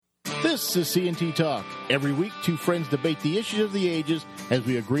This is CNT Talk. Every week, two friends debate the issues of the ages as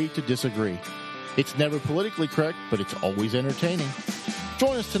we agree to disagree. It's never politically correct, but it's always entertaining.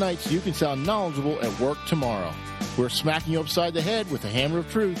 Join us tonight so you can sound knowledgeable at work tomorrow. We're smacking you upside the head with the hammer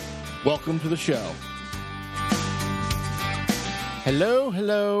of truth. Welcome to the show. Hello,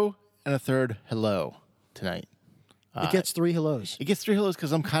 hello, and a third hello tonight. It gets three hellos. It gets three hellos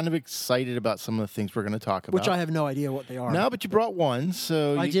because I'm kind of excited about some of the things we're going to talk about. Which I have no idea what they are. No, but you brought one,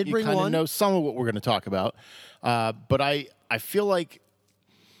 so I did bring kind of one. know some of what we're going to talk about. But I feel like,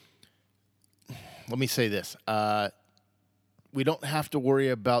 let me say this. We don't have to worry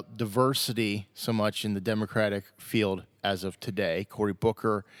about diversity so much in the Democratic field as of today. Cory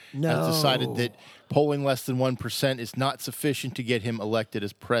Booker has decided that polling less than 1% is not sufficient to get him elected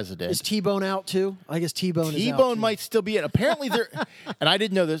as president. Is T-Bone out too? I guess T-Bone is out. T-Bone too. might still be it. Apparently there, and I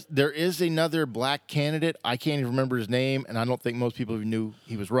didn't know this, there is another black candidate. I can't even remember his name, and I don't think most people even knew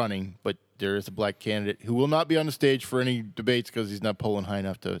he was running, but there is a black candidate who will not be on the stage for any debates because he's not polling high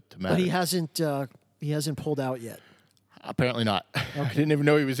enough to matter. But he hasn't pulled out yet. Apparently not. Okay. I didn't even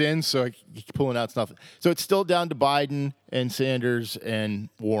know he was in, so pulling out's nothing. So it's still down to Biden and Sanders and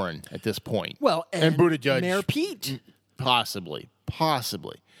Warren at this point. Well, and Buttigieg. Mayor Pete. Possibly.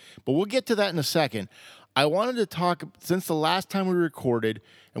 But we'll get to that in a second. I wanted to talk, since the last time we recorded,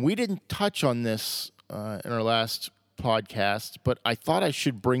 and we didn't touch on this in our last podcast, but I thought I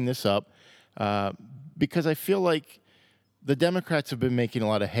should bring this up because I feel like the Democrats have been making a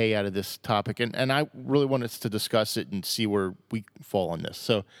lot of hay out of this topic, and I really want us to discuss it and see where we fall on this.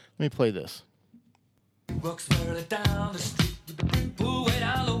 So let me play this. Walks further down the street with the people way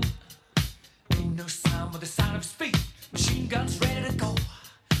down low. Ain't no sound but the sound of his feet. Machine guns ready to go.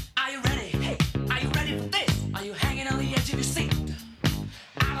 Are you ready? Hey, are you ready for this? Are you hanging on the edge of your seat?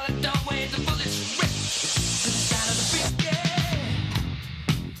 Out of the doorway, the bullets rip to the sound of the beat.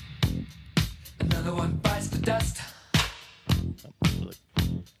 Yeah. Another one bites the dust.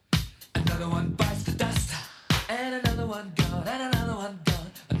 Another one bites the dust, and another one gone, and another one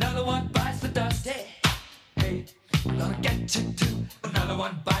gone. Another one bites the dust. Hey, hey, I'm gonna get you too. Another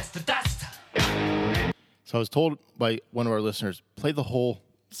one bites the dust. So I was told by one of our listeners, play the whole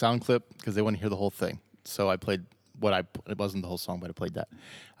sound clip because they want to hear the whole thing. So I played it wasn't the whole song, but I played that.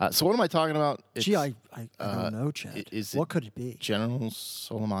 So what am I talking about? Gee, I don't know, Chad. What could it be? General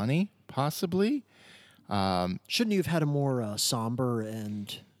Soleimani, possibly? Shouldn't you have had a more somber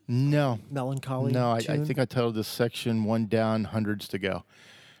and melancholy No, I tune? think I titled this section "One Down, Hundreds to Go."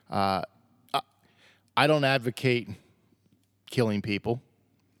 I don't advocate killing people,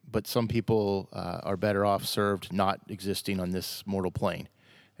 but some people are better off served not existing on this mortal plane,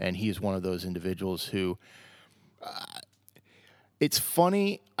 and he is one of those individuals who. It's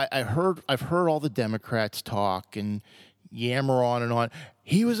funny. I've heard all the Democrats talk and yammer on and on.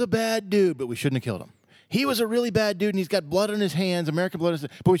 He was a bad dude, but we shouldn't have killed him. He was a really bad dude, and he's got blood on his hands, American blood on his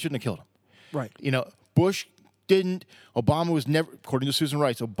hands, but we shouldn't have killed him. Right. You know, Bush didn't. Obama was never, according to Susan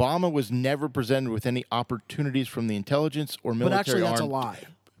Rice, Obama was never presented with any opportunities from the intelligence or military But actually, that's a arm. lie.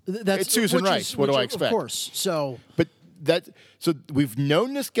 It's Susan Rice. What do I expect? Of course. So we've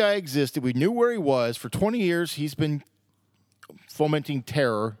known this guy existed. We knew where he was. For 20 years, he's been fomenting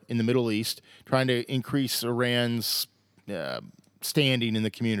terror in the Middle East, trying to increase Iran's standing in the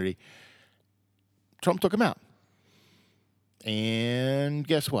community. Trump took him out. And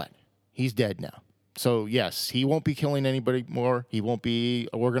guess what? He's dead now. So, yes, he won't be killing anybody more. He won't be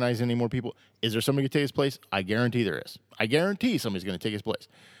organizing any more people. Is there somebody to take his place? I guarantee there is. I guarantee somebody's going to take his place.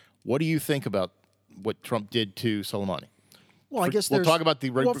 What do you think about what Trump did to Soleimani? Well, I guess we'll talk about the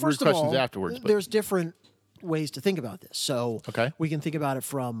repercussions afterwards. But there's different ways to think about this. So okay. We can think about it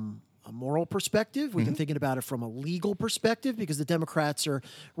from a moral perspective. We can think about it from a legal perspective because the Democrats are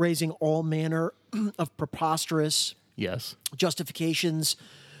raising all manner of preposterous justifications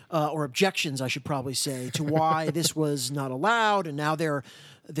or objections, I should probably say, to why this was not allowed. And now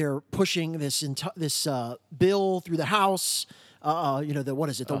they're pushing this bill through the House.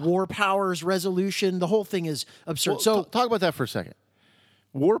 The War Powers Resolution. The whole thing is absurd. Well, talk about that for a second.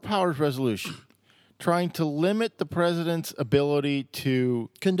 War Powers Resolution. Trying to limit the president's ability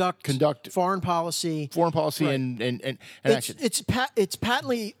to conduct foreign policy, right. and action. It's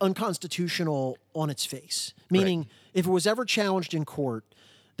patently unconstitutional on its face. Meaning, if it was ever challenged in court,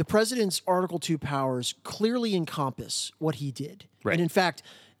 the president's Article 2 powers clearly encompass what he did. Right. And in fact,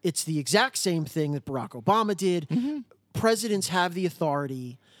 it's the exact same thing that Barack Obama did. Mm-hmm. Presidents have the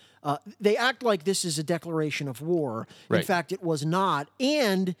authority. They act like this is a declaration of war. Right. In fact, it was not.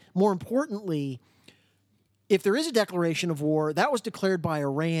 And more importantly, if there is a declaration of war, that was declared by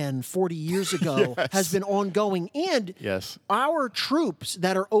Iran 40 years ago, has been ongoing. And our troops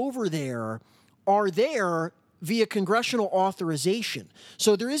that are over there are there via congressional authorization.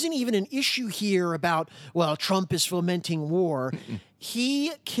 So there isn't even an issue here about, well, Trump is fomenting war.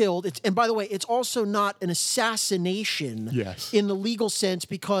 He killed, and by the way, it's also not an assassination in the legal sense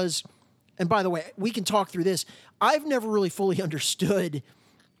because, and by the way, we can talk through this. I've never really fully understood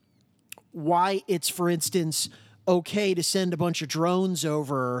why it's, for instance, okay to send a bunch of drones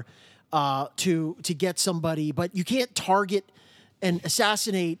over to get somebody, but you can't target and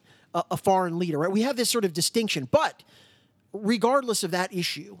assassinate a foreign leader, right? We have this sort of distinction. But regardless of that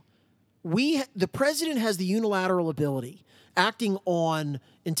issue, the president has the unilateral ability, acting on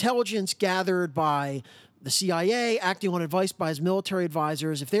intelligence gathered by the CIA, acting on advice by his military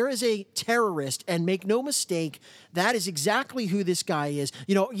advisors. If there is a terrorist, and make no mistake, that is exactly who this guy is.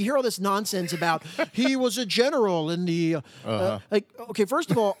 You know, you hear all this nonsense about he was a general in the... okay,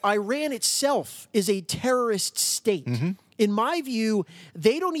 first of all, Iran itself is a terrorist state. In my view,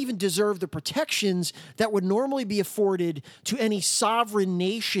 they don't even deserve the protections that would normally be afforded to any sovereign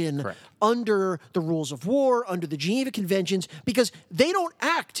nation under the rules of war, under the Geneva Conventions, because they don't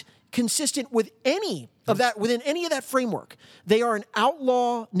act consistent with any of that, within any of that framework. They are an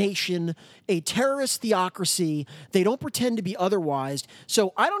outlaw nation, a terrorist theocracy. They don't pretend to be otherwise.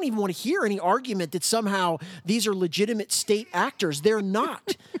 So I don't even want to hear any argument that somehow these are legitimate state actors. They're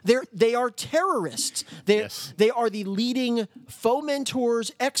not. They are terrorists. They are the leading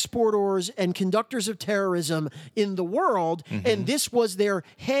fomentors, exporters, and conductors of terrorism in the world. And this was their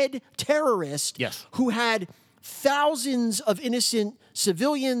head terrorist who had thousands of innocent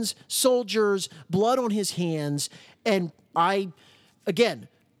civilians, soldiers, blood on his hands. And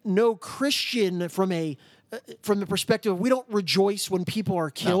no Christian from the perspective of we don't rejoice when people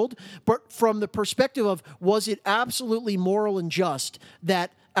are killed, but from the perspective of was it absolutely moral and just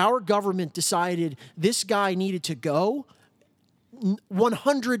that our government decided this guy needed to go?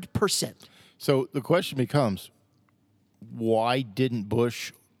 100%. So the question becomes, why didn't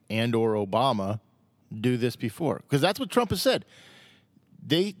Bush and or Obama do this before? Because that's what Trump has said.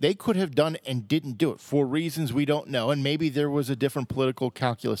 They could have done and didn't do it for reasons we don't know, and maybe there was a different political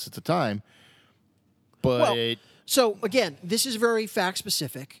calculus at the time. But so again, this is very fact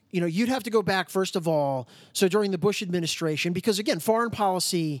specific. You know, you'd have to go back first of all. So during the Bush administration, because again, foreign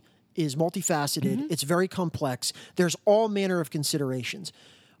policy is multifaceted. It's very complex. There's all manner of considerations.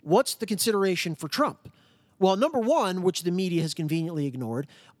 What's the consideration for Trump? Well, number one, which the media has conveniently ignored,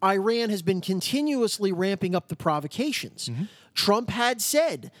 Iran has been continuously ramping up the provocations. Trump had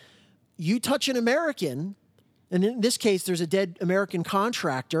said, you touch an American, and in this case, there's a dead American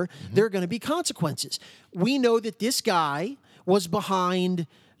contractor, there are going to be consequences. We know that this guy was behind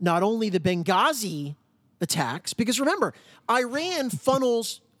not only the Benghazi attacks, because remember, Iran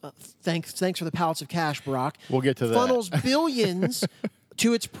funnels, thanks for the pallets of cash, Barack. We'll get to that. Funnels billions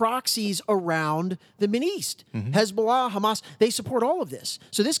to its proxies around the Mideast. Hezbollah, Hamas, they support all of this.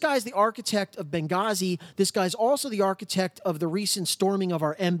 So this guy's the architect of Benghazi. This guy's also the architect of the recent storming of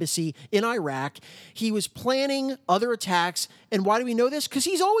our embassy in Iraq. He was planning other attacks. And why do we know this? Because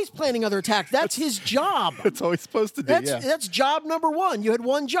he's always planning other attacks. That's his job. That's all he's supposed to do, That's job number one. You had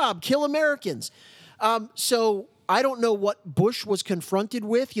one job, kill Americans. So I don't know what Bush was confronted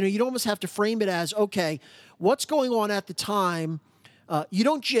with. You know, you'd almost have to frame it as, okay, what's going on at the time? You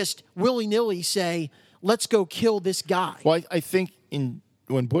don't just willy-nilly say, let's go kill this guy. Well, I think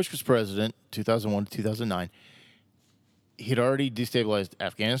when Bush was president, 2001 to 2009, he'd already destabilized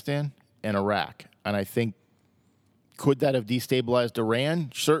Afghanistan and Iraq. And I think, could that have destabilized Iran?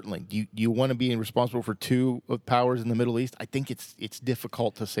 Certainly. Do you want to be responsible for two powers in the Middle East? I think it's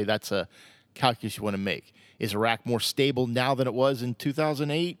difficult to say that's a calculus you want to make. Is Iraq more stable now than it was in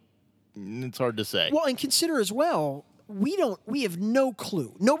 2008? It's hard to say. Well, and consider as well, we have no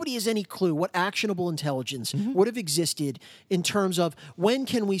clue. Nobody has any clue what actionable intelligence would have existed in terms of when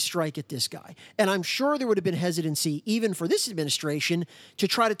can we strike at this guy. And I'm sure there would have been hesitancy, even for this administration, to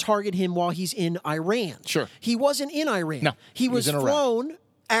try to target him while he's in Iran. Sure. He wasn't in Iran. No, he was flown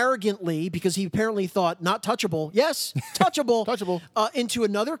arrogantly, because he apparently thought not touchable, yes, touchable, into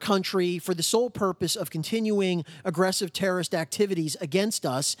another country for the sole purpose of continuing aggressive terrorist activities against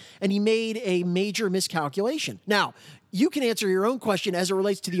us, and he made a major miscalculation. Now, you can answer your own question as it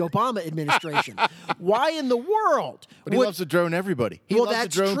relates to the Obama administration. Why in the world? But he loves to drone everybody. He loves to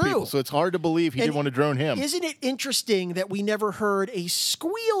drone people, so it's hard to believe he didn't want to drone him. Isn't it interesting that we never heard a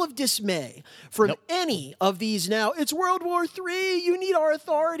squeal of dismay from any of these now, it's World War III, you need our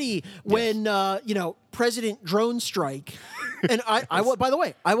authority, when, President Drone Strike And by the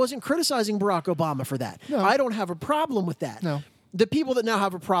way, I wasn't criticizing Barack Obama for that. No. I don't have a problem with that. No. The people that now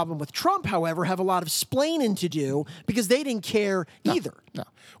have a problem with Trump, however, have a lot of splaining to do because they didn't care either. No.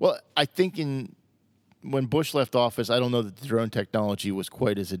 Well, I think when Bush left office, I don't know that the drone technology was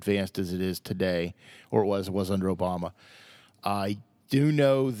quite as advanced as it is today, or it was under Obama. I do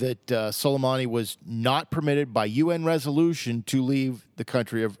know that Soleimani was not permitted by UN resolution to leave the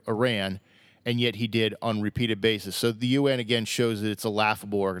country of Iran, and yet he did on a repeated basis. So the UN, again, shows that it's a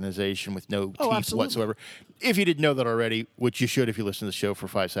laughable organization with no teeth absolutely. whatsoever. If you didn't know that already, which you should if you listen to the show for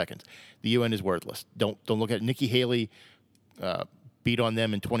 5 seconds, the UN is worthless. Don't look at it. Nikki Haley beat on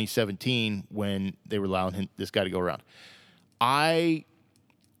them in 2017 when they were allowing this guy to go around. I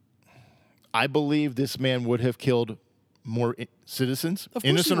believe this man would have killed more citizens,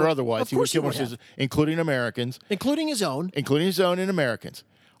 innocent or otherwise. He would kill more citizens, including Americans. Including his own. Including his own and Americans.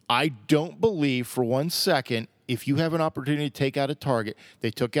 I don't believe for 1 second, if you have an opportunity to take out a target,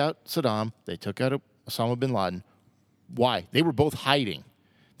 they took out Saddam, they took out Osama bin Laden. Why? They were both hiding.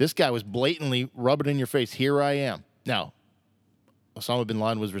 This guy was blatantly rubbing in your face, here I am. Now, Osama bin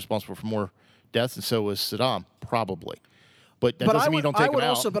Laden was responsible for more deaths, and so was Saddam, probably. But that doesn't mean you don't take him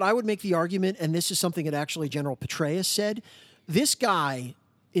out. But I would make the argument, and this is something that actually General Petraeus said, this guy,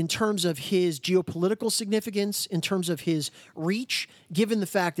 in terms of his geopolitical significance, in terms of his reach, given the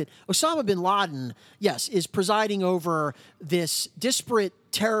fact that Osama bin Laden, yes, is presiding over this disparate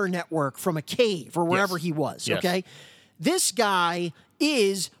terror network from a cave or wherever he was, okay? This guy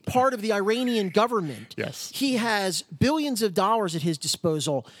is part of the Iranian government. Yes. He has billions of dollars at his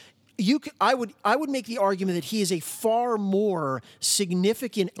disposal. I would make the argument that he is a far more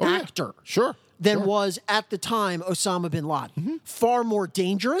significant actor. Sure. Than was at the time Osama bin Laden. Mm-hmm. Far more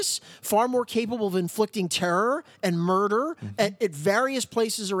dangerous, far more capable of inflicting terror and murder at various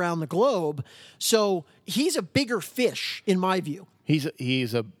places around the globe. So he's a bigger fish, in my view. He's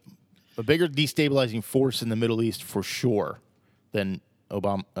a bigger destabilizing force in the Middle East for sure than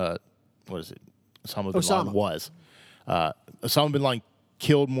Osama bin Laden was. Osama bin Laden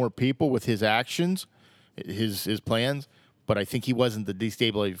killed more people with his actions, his plans, but I think he wasn't the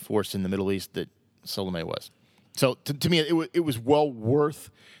destabilizing force in the Middle East that Soleimani was. So to me, it was well worth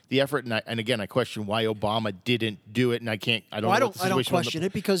the effort. And again, I question why Obama didn't do it. And I don't question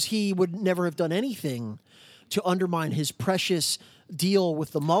it because he would never have done anything to undermine his precious deal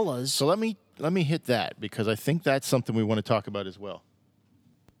with the mullahs. So let me hit that because I think that's something we want to talk about as well.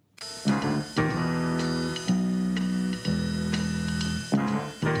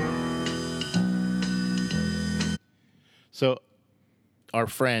 So our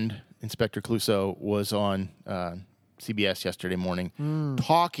friend, Inspector Clouseau, was on CBS yesterday morning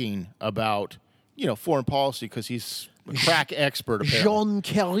talking about, foreign policy because he's a crack expert, apparently. Jean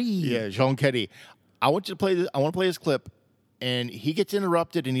Kerry. Yeah, Jean Kerry. I want to play this clip, and he gets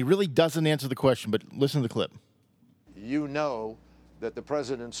interrupted, and he really doesn't answer the question, but listen to the clip. You know that the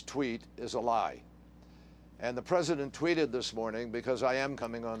president's tweet is a lie. And the president tweeted this morning because I am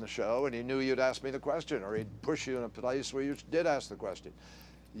coming on the show and he knew you'd ask me the question or he'd push you in a place where you did ask the question.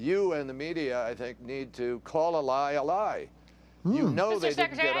 You and the media, I think, need to call a lie a lie. You know Mr. they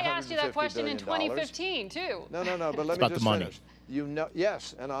Secretary, didn't get I asked you that question in $150 billion. 2015, too. No, but let me just finish. You know,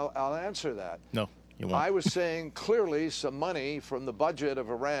 yes, and I'll answer that. No, you won't. I was saying clearly some money from the budget of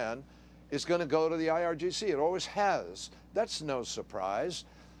Iran is going to go to the IRGC. It always has. That's no surprise.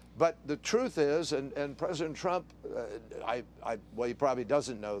 But the truth is, and President Trump, well, he probably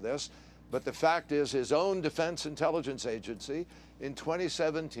doesn't know this, but the fact is his own Defense Intelligence Agency in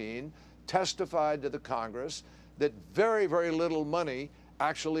 2017 testified to the Congress that very, very little money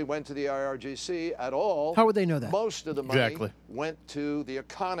actually went to the IRGC at all. How would they know that? Most of the money went to the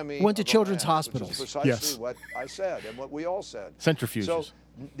economy. Went to of children's Iran, hospitals. Which is precisely what I said and what we all said. Centrifuges. So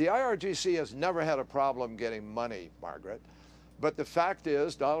the IRGC has never had a problem getting money, Margaret. But the fact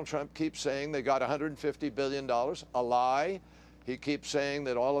is, Donald Trump keeps saying they got $150 billion, a lie. He keeps saying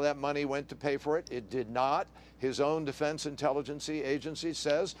that all of that money went to pay for it. It did not. His own Defense Intelligence Agency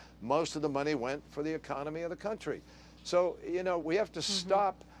says most of the money went for the economy of the country. So, we have to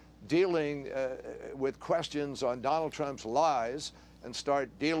stop dealing with questions on Donald Trump's lies and start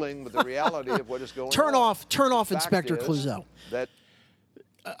dealing with the reality of what is going on. Turn off Inspector Clouseau.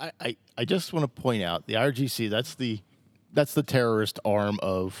 I just want to point out the IRGC, that's the terrorist arm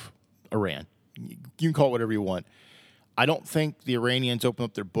of Iran. You can call it whatever you want. I don't think the Iranians opened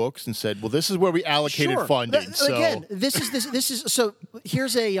up their books and said, "Well, this is where we allocated funding." Again, this is so.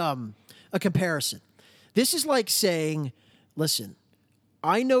 Here's a comparison. This is like saying, "Listen,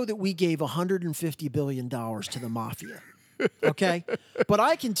 I know that we gave $150 billion to the mafia. okay? But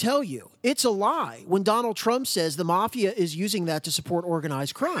I can tell you, it's a lie when Donald Trump says the mafia is using that to support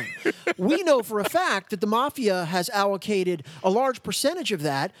organized crime. We know for a fact that the mafia has allocated a large percentage of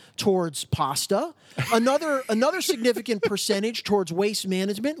that towards pasta, another significant percentage towards waste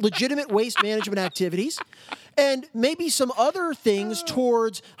management, legitimate waste management activities, and maybe some other things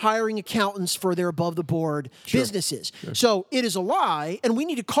towards hiring accountants for their above-the-board businesses. Sure. So it is a lie, and we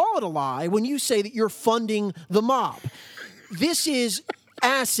need to call it a lie when you say that you're funding the mob. This is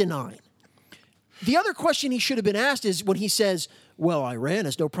asinine. The other question he should have been asked is when he says, well, Iran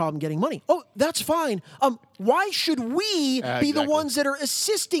has no problem getting money. Oh, that's fine. Why should we be the ones that are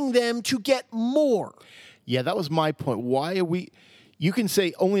assisting them to get more? Yeah, that was my point. Why are we... You can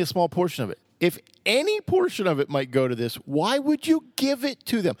say only a small portion of it. If any portion of it might go to this, why would you give it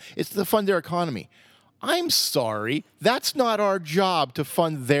to them? It's to fund their economy. I'm sorry. That's not our job to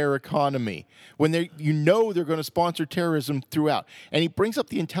fund their economy when they're going to sponsor terrorism throughout. And he brings up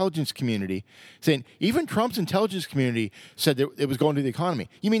the intelligence community, saying even Trump's intelligence community said that it was going to the economy.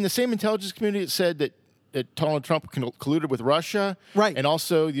 You mean the same intelligence community that said that Donald Trump colluded with Russia, right, and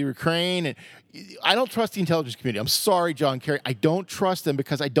also the Ukraine? And I don't trust the intelligence community. I'm sorry, John Kerry. I don't trust them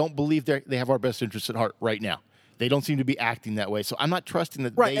because I don't believe they have our best interests at heart right now. They don't seem to be acting that way, so I'm not trusting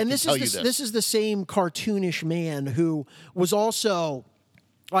that. Right, they and can tell you this. This is the same cartoonish man who was also.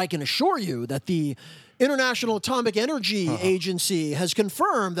 I can assure you that the International Atomic Energy Agency has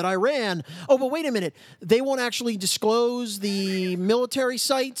confirmed that Iran, oh, but wait a minute, they won't actually disclose the military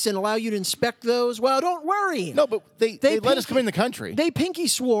sites and allow you to inspect those? Well, don't worry. No, but they let us come in the country. They pinky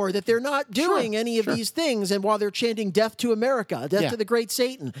swore that they're not doing any of these things, and while they're chanting death to America, death to the great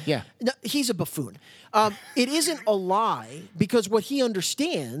Satan. Yeah. No, he's a buffoon. It isn't a lie because what he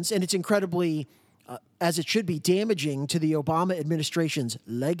understands, and it's incredibly... as it should be damaging to the Obama administration's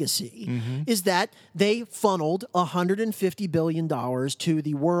legacy, is that they funneled $150 billion to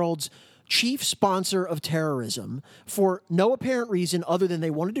the world's chief sponsor of terrorism for no apparent reason other than they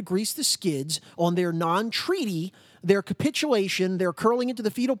wanted to grease the skids on their non-treaty, their capitulation, their curling into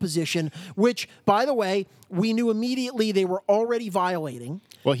the fetal position, which, by the way, we knew immediately they were already violating.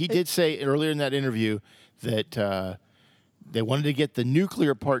 Well, he did say earlier in that interview that... they wanted to get the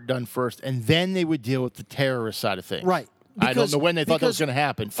nuclear part done first, and then they would deal with the terrorist side of things. Right. I don't know when they thought that was going to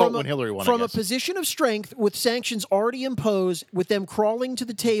happen. When Hillary won, From a position of strength, with sanctions already imposed, with them crawling to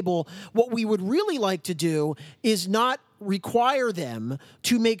the table, what we would really like to do is not require them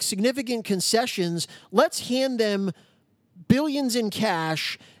to make significant concessions. Let's hand them billions in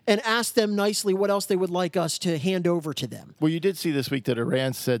cash and ask them nicely what else they would like us to hand over to them. Well, you did see this week that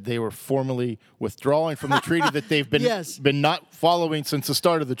Iran said they were formally withdrawing from the treaty that they've been not following since the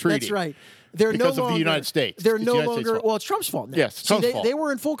start of the treaty. That's right. Because of the United States. They're no longer... Well, it's Trump's fault now. Yes, it's Trump's fault. They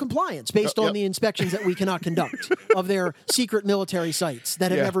were in full compliance based on the inspections that we cannot conduct of their secret military sites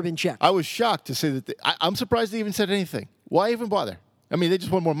that have never been checked. I was shocked to say that... I'm surprised they even said anything. Why even bother? I mean, they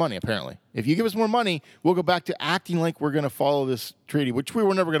just want more money, apparently. If you give us more money, we'll go back to acting like we're going to follow this treaty, which we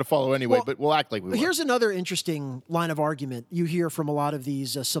were never going to follow anyway, but we'll act like we were. Here's another interesting line of argument you hear from a lot of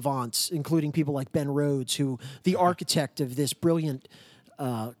these savants, including people like Ben Rhodes, who the architect of this brilliant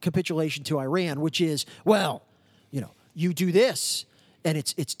capitulation to Iran, which is, well, you do this, and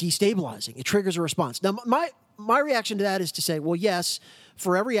it's destabilizing. It triggers a response. Now, my reaction to that is to say, well, yes,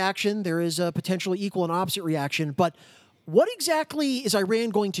 for every action, there is a potentially equal and opposite reaction, but what exactly is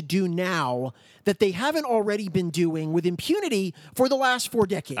Iran going to do now that they haven't already been doing with impunity for the last 4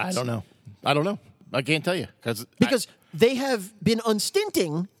 decades? I don't know. I can't tell you. Because they have been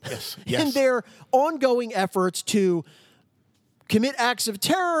unstinting in their ongoing efforts to commit acts of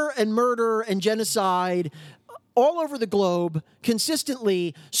terror and murder and genocide all over the globe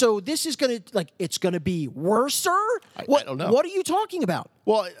consistently. So this is going to, it's going to be worse? I don't know. What are you talking about?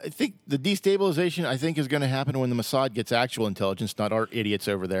 Well, I think the destabilization, is going to happen when the Mossad gets actual intelligence, not our idiots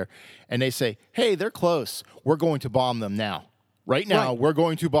over there. And they say, hey, they're close. We're going to bomb them now. Right now, we're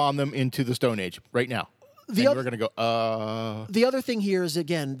going to bomb them into the Stone Age. Right now. We're going to go, The other thing here is,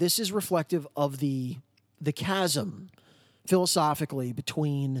 again, this is reflective of the chasm philosophically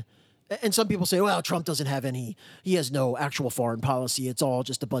between... And some people say, well, Trump doesn't have he has no actual foreign policy. It's all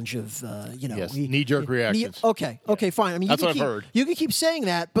just a bunch of, knee-jerk reactions. Okay, fine. I mean, that's what I've heard. You can keep saying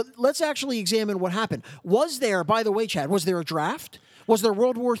that, but let's actually examine what happened. Was there, by the way, Chad, was there a draft? Was there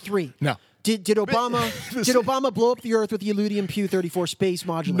World War III? No. Did Obama blow up the Earth with the Illudium Pu-34 space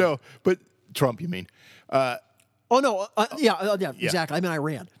modulator? No, but Trump, you mean? Exactly. I mean,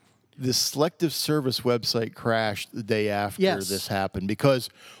 Iran. The Selective Service website crashed the day after this happened because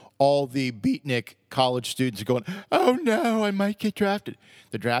all the beatnik college students are going, oh no, I might get drafted.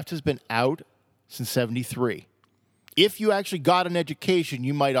 The draft has been out since 1973. If you actually got an education,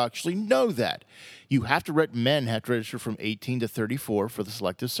 you might actually know that. Men have to register from 18 to 34 for the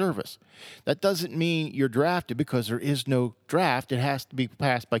Selective Service. That doesn't mean you're drafted because there is no draft. It has to be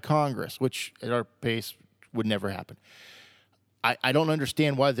passed by Congress, which at our pace would never happen. I don't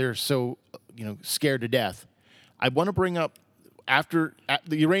understand why they're so scared to death. I want to bring up after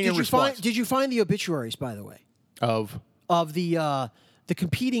the Iranian response. Did you find the obituaries, by the way? Of the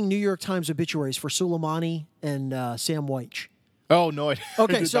competing New York Times obituaries for Soleimani and Sam Weich. Oh, no.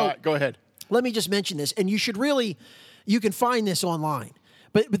 Okay, so go ahead. Let me just mention this, and you can find this online.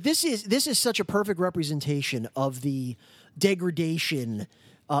 But this is such a perfect representation of the degradation,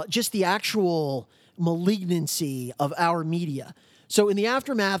 just the actual malignancy of our media. So in the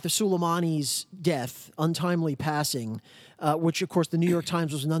aftermath of Soleimani's death, untimely passing, which, of course, the New York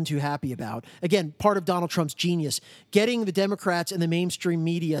Times was none too happy about. Again, part of Donald Trump's genius, getting the Democrats and the mainstream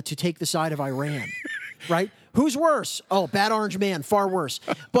media to take the side of Iran, right? Who's worse? Oh, Bad Orange Man, far worse.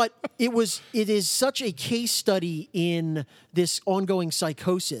 But it is such a case study in this ongoing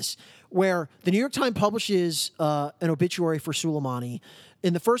psychosis where the New York Times publishes an obituary for Soleimani.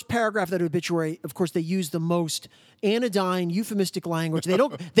 In the first paragraph of that obituary, of course, they use the most anodyne, euphemistic language. They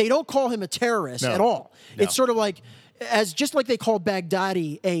don't call him a terrorist at all. No. It's sort of like, just like they called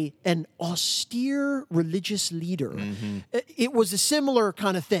Baghdadi an austere religious leader. Mm-hmm. It was a similar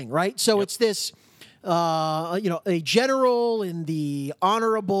kind of thing, right? So it's this, a general in the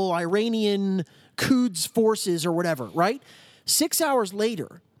honorable Iranian Quds forces or whatever, right? 6 hours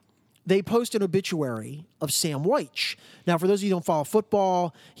later, they post an obituary of Sam Weich. Now, for those of you who don't follow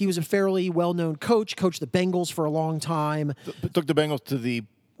football, he was a fairly well-known coached the Bengals for a long time. Took the Bengals to the...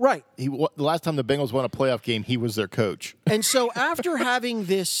 Right. The last time the Bengals won a playoff game, he was their coach. And so after having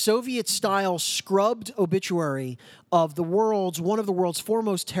this Soviet-style scrubbed obituary of one of the world's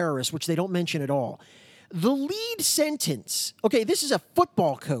foremost terrorists, which they don't mention at all, the lead sentence, okay, this is a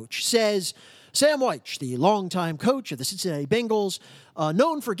football coach, says... Sam Weich, the longtime coach of the Cincinnati Bengals,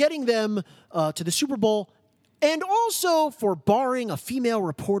 known for getting them to the Super Bowl and also for barring a female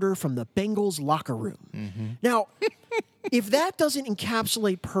reporter from the Bengals locker room. Mm-hmm. Now, if that doesn't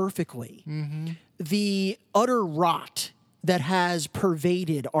encapsulate perfectly the utter rot that has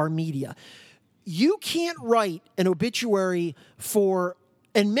pervaded our media, you can't write an obituary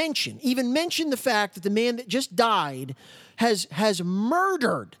and mention the fact that the man that just died has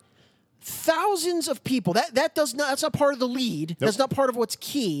murdered thousands of people. That's not part of the lead. Nope. That's not part of what's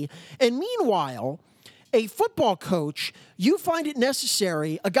key. And meanwhile, a football coach, you find it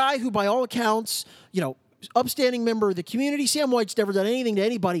necessary, a guy who by all accounts, upstanding member of the community, Sam Weich's never done anything to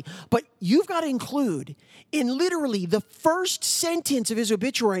anybody, but you've got to include in literally the first sentence of his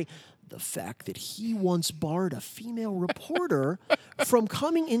obituary the fact that he once barred a female reporter from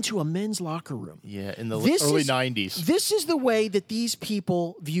coming into a men's locker room. Yeah, in the early 90s. This is the way that these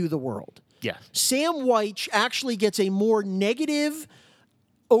people view the world. Yes. Sam Weich actually gets a more negative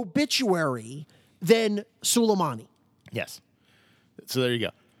obituary than Soleimani. Yes. So there you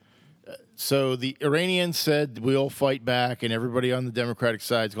go. So the Iranians said, we'll fight back, and everybody on the Democratic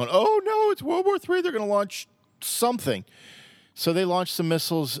side is going, oh, no, it's World War III. They're going to launch something. So they launched some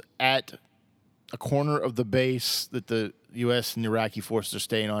missiles at a corner of the base that the U.S. and Iraqi forces are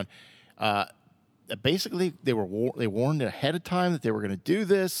staying on. Basically, they warned ahead of time that they were going to do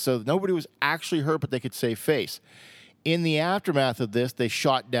this, so nobody was actually hurt, but they could save face. In the aftermath of this, they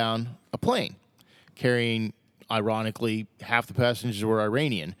shot down a plane carrying, ironically, half the passengers were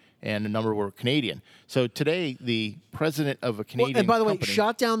Iranian and a number were Canadian. So today, the president of a Canadian and by the way, company,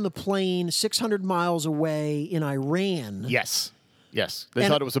 shot down the plane 600 miles away in Iran. Yes. They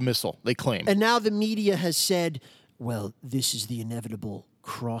thought it was a missile. They claimed. And now the media has said, well, this is the inevitable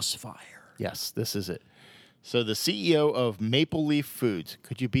crossfire. Yes, this is it. So the CEO of Maple Leaf Foods,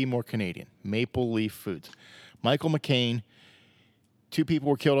 could you be more Canadian? Maple Leaf Foods. Michael McCain, 2 people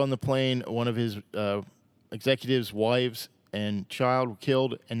were killed on the plane. One of his executives' wives and child were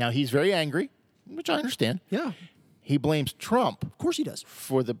killed, and now he's very angry, which I understand. Yeah. He blames Trump. Of course he does.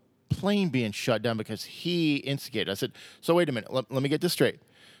 For the plane being shut down because he instigated. I said, so wait a minute, let me get this straight.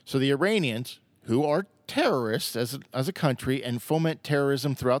 So the Iranians, who are terrorists as a country and foment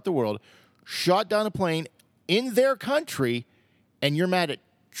terrorism throughout the world, shot down a plane in their country, and you're mad at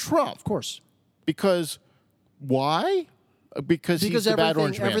Trump. Of course. Because why? Because he's the bad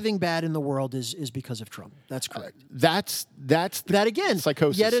orange man. Everything bad in the world is because of Trump. That's correct. That's that again.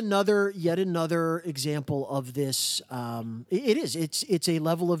 Psychosis. Yet another example of this. It's a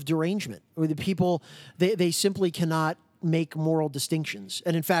level of derangement where the people they simply cannot make moral distinctions.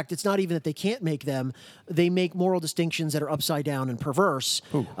 And in fact, it's not even that they can't make them. They make moral distinctions that are upside down and perverse.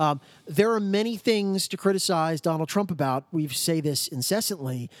 There are many things to criticize Donald Trump about. We say this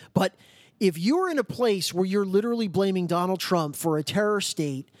incessantly. But if you're in a place where you're literally blaming Donald Trump for a terror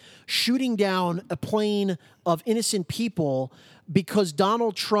state shooting down a plane of innocent people because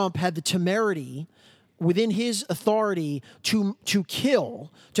Donald Trump had the temerity within his authority to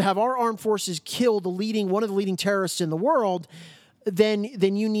have our armed forces kill one of the leading terrorists in the world, then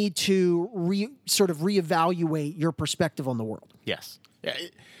you need to reevaluate your perspective on the world. Yes.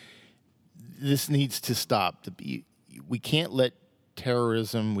 This needs to stop. We can't let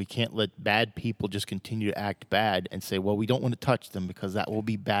terrorism, we can't let bad people just continue to act bad and say, well, we don't want to touch them because that will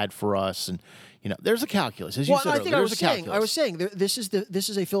be bad for us. And, there's a calculus. As you said earlier, I was saying this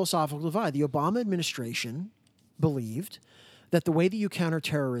is a philosophical divide. The Obama administration believed that the way that you counter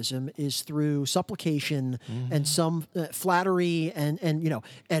terrorism is through supplication and some flattery and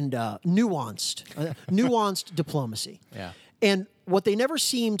nuanced diplomacy. Yeah. And what they never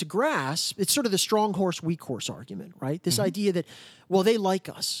seem to grasp, it's sort of the strong horse, weak horse argument, right? This idea that, well, they like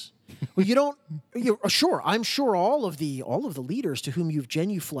us. Well, sure, I'm sure all of the leaders to whom you've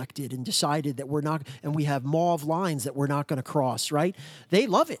genuflected and decided that we're not, and we have mauve lines that we're not going to cross, right? They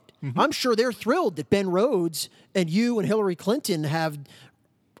love it. I'm sure they're thrilled that Ben Rhodes and you and Hillary Clinton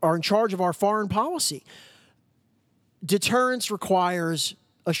are in charge of our foreign policy. Deterrence requires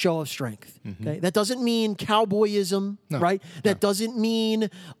a show of strength. Okay? That doesn't mean cowboyism, right? That doesn't mean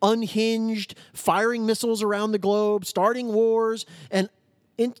unhinged, firing missiles around the globe, starting wars. And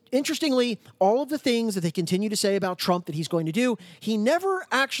interestingly, all of the things that they continue to say about Trump that he's going to do, he never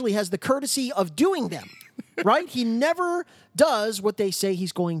actually has the courtesy of doing them, right? He never does what they say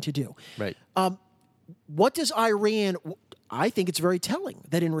he's going to do. Right. What does Iran... I think it's very telling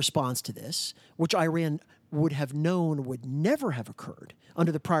that in response to this, which Iran would have known would never have occurred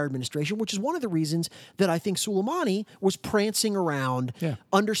under the prior administration, which is one of the reasons that I think Soleimani was prancing around,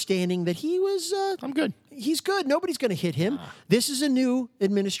 understanding that he was... I'm good. He's good. Nobody's going to hit him. This is a new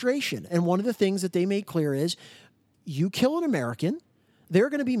administration. And one of the things that they made clear is, you kill an American, there are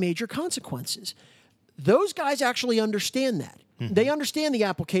going to be major consequences. Those guys actually understand that. They understand the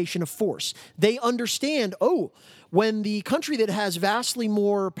application of force. They understand, when the country that has vastly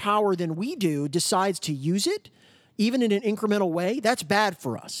more power than we do decides to use it, even in an incremental way, that's bad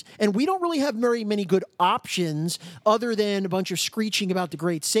for us. And we don't really have very many good options other than a bunch of screeching about the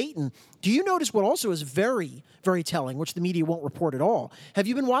great Satan. Do you notice what also is very, very telling, which the media won't report at all? Have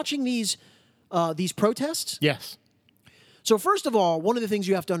you been watching these protests? Yes. So first of all, one of the things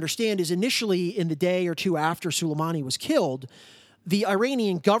you have to understand is initially in the day or two after Soleimani was killed, the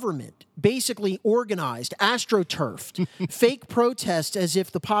Iranian government basically organized, astroturfed, fake protests as if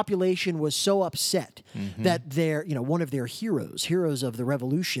the population was so upset that one of their heroes of the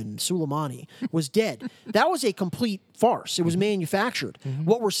revolution, Soleimani, was dead. That was a complete farce. It was manufactured.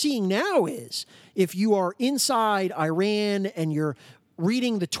 What we're seeing now is if you are inside Iran and you're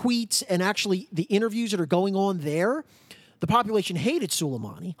reading the tweets and actually the interviews that are going on there, the population hated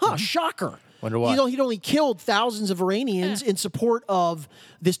Soleimani. Shocker. Wonder why. He'd only killed thousands of Iranians in support of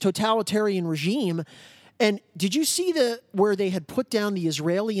this totalitarian regime. And did you see where they had put down the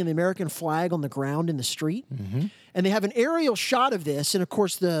Israeli and the American flag on the ground in the street? And they have an aerial shot of this. And of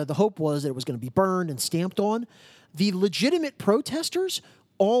course, the hope was that it was going to be burned and stamped on. The legitimate protesters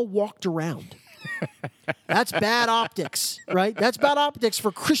all walked around. That's bad optics, right? That's bad optics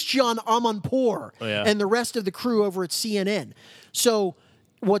for Christian Amanpour and the rest of the crew over at CNN. So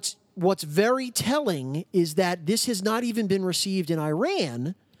what's very telling is that this has not even been received in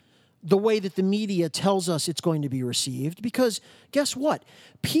Iran the way that the media tells us it's going to be received. Because guess what?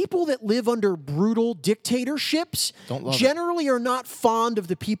 People that live under brutal dictatorships generally are not fond of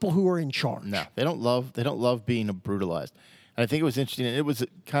the people who are in charge. No, they don't love being brutalized. And I think it was interesting, and it was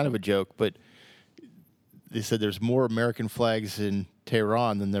kind of a joke, but they said there's more American flags in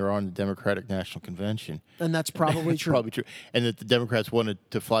Tehran than there are on the Democratic National Convention. And that's probably true. Probably true. And that the Democrats wanted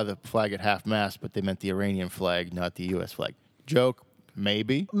to fly the flag at half-mast, but they meant the Iranian flag, not the U.S. flag. Joke?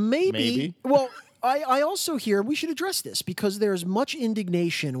 Maybe. Well, I also hear, we should address this, because there's much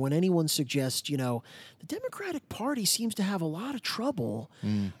indignation when anyone suggests, the Democratic Party seems to have a lot of trouble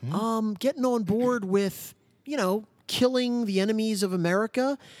getting on board with, killing the enemies of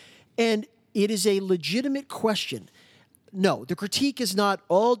America. And it is a legitimate question. No, the critique is not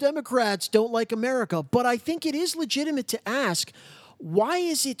all Democrats don't like America, but I think it is legitimate to ask, why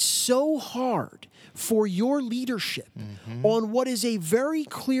is it so hard for your leadership on what is a very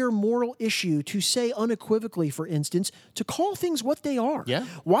clear moral issue to say unequivocally, for instance, to call things what they are? Yeah.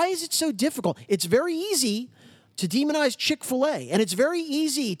 Why is it so difficult? It's very easy to demonize Chick-fil-A, and it's very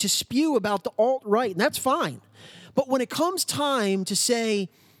easy to spew about the alt-right, and that's fine. But when it comes time to say,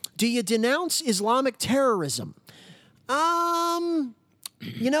 do you denounce Islamic terrorism? I'll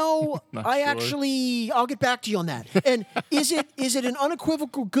get back to you on that. And is it an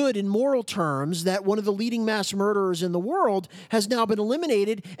unequivocal good in moral terms that one of the leading mass murderers in the world has now been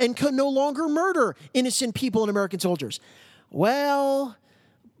eliminated and can no longer murder innocent people and American soldiers? Well,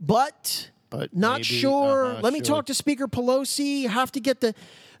 but not maybe, sure. Let me talk to Speaker Pelosi. Have to get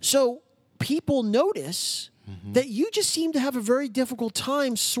so people notice that you just seem to have a very difficult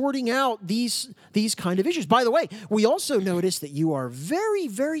time sorting out these kind of issues. By the way, we also notice that you are very,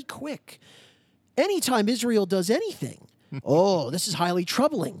 very quick. Anytime Israel does anything, this is highly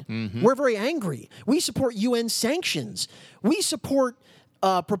troubling. We're very angry. We support UN sanctions. We support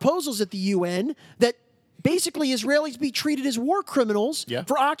proposals at the UN that basically Israelis be treated as war criminals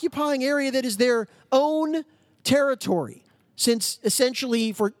for occupying area that is their own territory since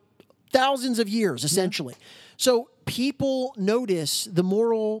essentially for thousands of years, essentially. So people notice the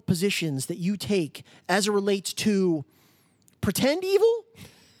moral positions that you take as it relates to pretend evil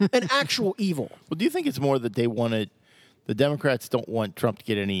and actual evil. Well, do you think it's more that the Democrats don't want Trump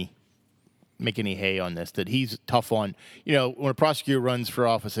to make any hay on this, that he's tough on, when a prosecutor runs for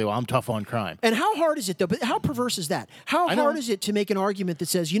office, say, well, I'm tough on crime. And how hard is it, though? But how perverse is that? How hard is it to make an argument that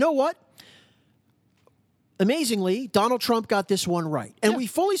says, you know what? Amazingly, Donald Trump got this one right. And we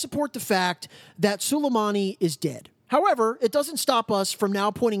fully support the fact that Soleimani is dead. However, it doesn't stop us from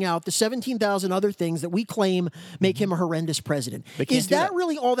now pointing out the 17,000 other things that we claim make him a horrendous president. Is that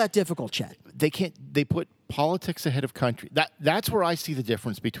really all that difficult, Chad? They can't. They put politics ahead of country. That's where I see the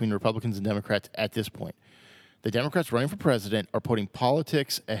difference between Republicans and Democrats at this point. The Democrats running for president are putting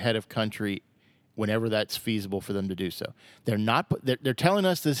politics ahead of country whenever that's feasible for them to do so. They're not. They're telling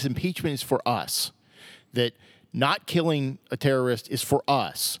us this impeachment is for us. That not killing a terrorist is for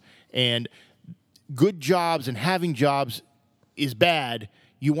us, and good jobs and having jobs is bad.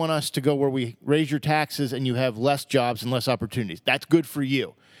 You want us to go where we raise your taxes and you have less jobs and less opportunities. That's good for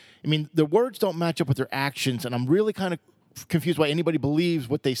you. I mean, the words don't match up with their actions, and I'm really kind of confused why anybody believes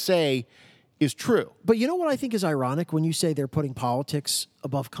what they say is true. But you know what I think is ironic when you say they're putting politics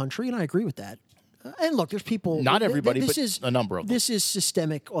above country, and I agree with that. And look, there's people... Not everybody, but a number of them. This is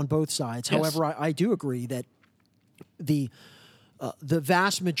systemic on both sides. Yes. However, I do agree that the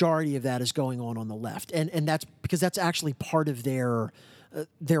vast majority of that is going on the left. And that's because that's actually part of their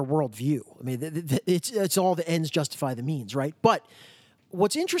worldview. I mean, it's all the ends justify the means, right? But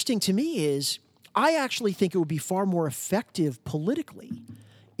what's interesting to me is I actually think it would be far more effective politically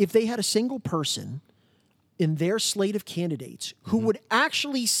if they had a single person in their slate of candidates who would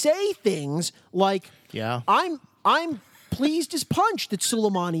actually say things like, I'm pleased as punch that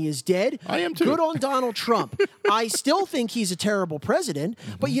Soleimani is dead. I am too. Good on Donald Trump. I still think he's a terrible president,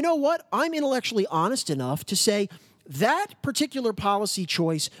 but you know what? I'm intellectually honest enough to say that particular policy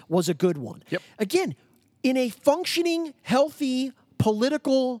choice was a good one. Yep. Again, in a functioning, healthy,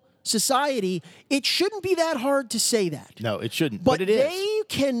 political society, it shouldn't be that hard to say that. No, it shouldn't. But it is. They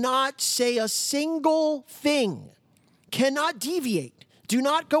cannot say a single thing, cannot deviate, do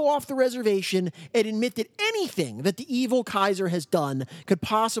not go off the reservation and admit that anything that the evil Kaiser has done could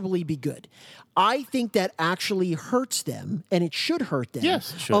possibly be good. I think that actually hurts them, and it should hurt them,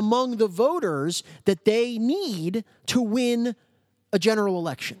 yes, it should. Among the voters that they need to win a general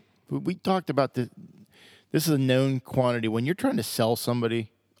election. We talked about this. This is a known quantity. When you're trying to sell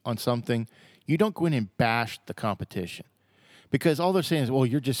somebody on something, you don't go in and bash the competition. Because all they're saying is, well,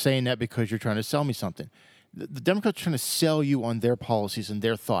 you're just saying that because you're trying to sell me something. The Democrats are trying to sell you on their policies and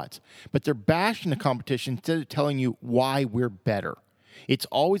their thoughts. But they're bashing the competition instead of telling you why we're better. It's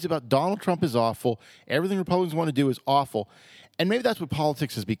always about Donald Trump is awful. Everything Republicans want to do is awful. And maybe that's what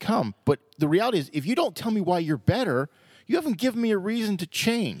politics has become. But the reality is, if you don't tell me why you're better, you haven't given me a reason to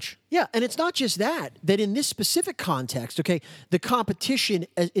change. Yeah, and it's not just that in this specific context, okay, the competition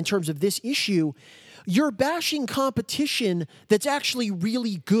in terms of this issue, you're bashing competition that's actually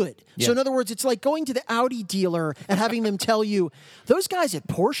really good. Yeah. So in other words, it's like going to the Audi dealer and having them tell you, those guys at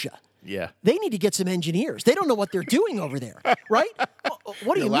Porsche, they need to get some engineers. They don't know what they're doing over there, right?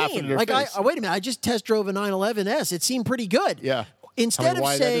 What do you mean? Like, wait a minute, I just test drove a 911S. It seemed pretty good. Yeah. Instead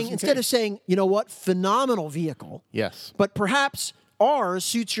of saying, you know what, phenomenal vehicle. Yes. But perhaps ours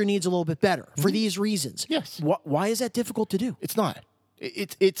suits your needs a little bit better for these reasons. Yes. Why is that difficult to do? It's not.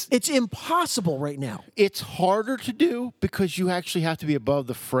 It's impossible right now. It's harder to do because you actually have to be above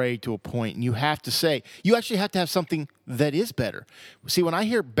the fray to a point, and you have to say, you actually have to have something that is better. See, when I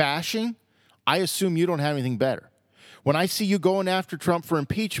hear bashing, I assume you don't have anything better. When I see you going after Trump for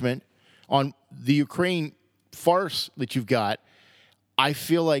impeachment on the Ukraine farce that you've got, I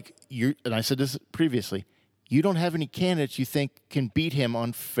feel like and I said this previously, you don't have any candidates you think can beat him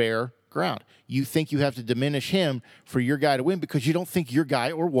on fair ground. You think you have to diminish him for your guy to win because you don't think your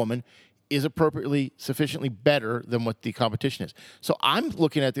guy or woman is appropriately, sufficiently better than what the competition is. So I'm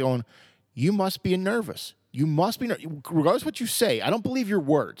looking at the own, you must be nervous. You must be nervous. Regardless of what you say, I don't believe your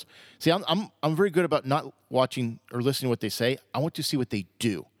words. See, I'm very good about not watching or listening to what they say. I want to see what they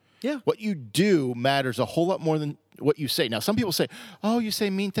do. Yeah. What you do matters a whole lot more than what you say. Now, some people say, oh, you say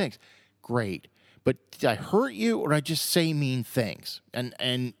mean things. Great. But did I hurt you or did I just say mean things?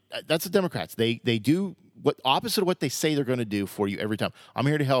 And that's the Democrats. They do what opposite of what they say they're going to do for you every time. I'm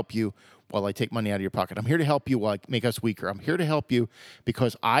here to help you while I take money out of your pocket. I'm here to help you while I make us weaker. I'm here to help you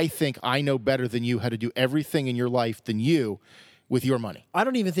because I think I know better than you how to do everything in your life than you with your money. I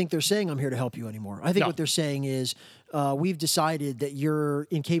don't even think they're saying I'm here to help you anymore. I think No. what they're saying is we've decided that you're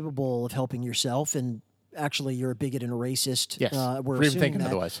incapable of helping yourself and actually you're a bigot and a racist. Yes. We're For even assuming thinking that.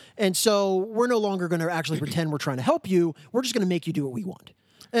 otherwise. And so we're no longer going to actually pretend we're trying to help you. We're just going to make you do what we want.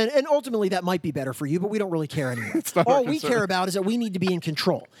 And ultimately that might be better for you, but we don't really care anymore. All we care about is that we need to be in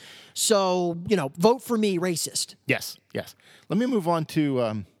control. So, vote for me, racist. Yes. Let me move on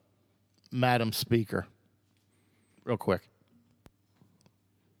to Madam Speaker real quick.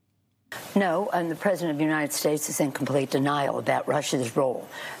 No, and the President of the United States is in complete denial about Russia's role.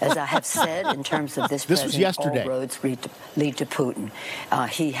 As I have said, in terms of this This was president, yesterday. all roads lead to Putin.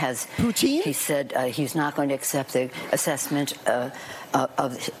 Putin? He said he's not going to accept the assessment of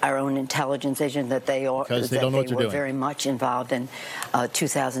our own intelligence agent that they are Because they don't know what they're were doing. very much involved in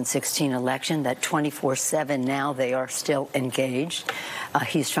 2016 election. That 24/7 now they are still engaged.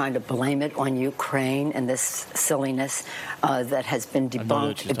 He's trying to blame it on Ukraine and this silliness that has been what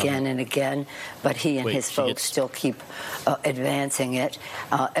debunked she's talking again and again, but he and Wait, his she folks gets- still keep advancing it.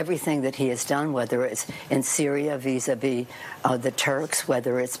 Everything that he has done, whether it's in Syria vis-a-vis the Turks,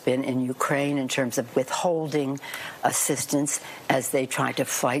 whether it's been in Ukraine in terms of withholding assistance as they try to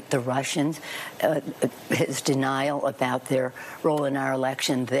fight the Russians, his denial about their role in our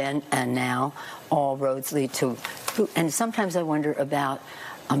election then and now, all roads lead to. And sometimes I wonder about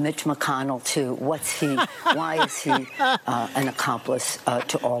Mitch McConnell, too. Why is he an accomplice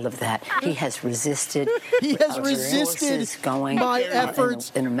to all of that? He has resisted. He has resources resisted going my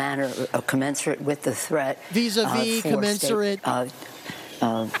efforts in a manner commensurate with the threat. Vis-a-vis, for commensurate.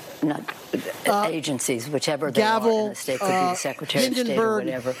 Agencies, whichever they are Gavel, in the state, could be the Secretary of State or Hindenburg.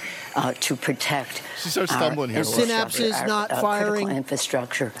 whatever, to protect She starts stumbling here. Synapses not firing. critical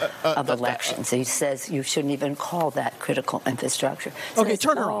infrastructure of elections. He says you shouldn't even call that critical infrastructure. So Okay, it's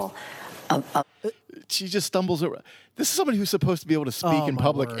turn her all She just stumbles over. This is somebody who's supposed to be able to speak in my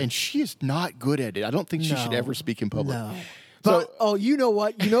public, word. and she is not good at it. I don't think she should No. ever speak in public. No. So, But you know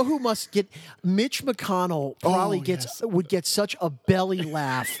what? You know who must get Mitch McConnell probably would get such a belly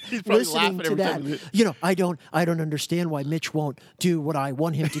laugh probably listening laughing to every that. time I don't understand why Mitch won't do what I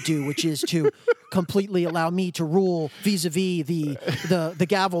want him to do, which is to completely allow me to rule vis-a-vis the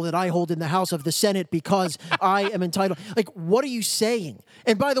gavel that I hold in the House of the Senate because I am entitled. Like, what are you saying?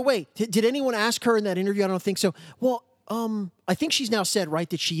 And by the way, did anyone ask her in that interview? I don't think so. Well, I think she's now said, right,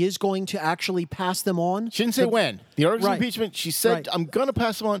 that she is going to actually pass them on. she didn't say when. The articles Right. of impeachment, she said, Right. I'm going to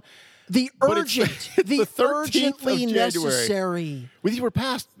pass them on. The But it's urgent, it's the 13th of urgently January. necessary. These were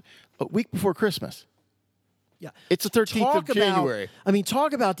passed a week before Christmas. Yeah. It's the 13th of January.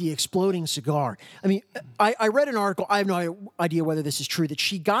 Talk about the exploding cigar. I read an article. I have no idea whether this is true, that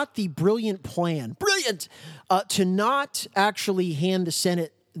she got the brilliant plan, to not actually hand the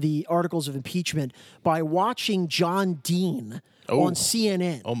Senate the articles of impeachment by watching John Dean on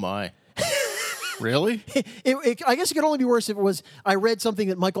CNN. Oh, my. Really? I guess it could only be worse if it was. I read something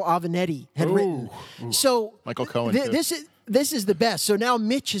that Michael Avenatti had written. So Michael Cohen, too. this is the best. So now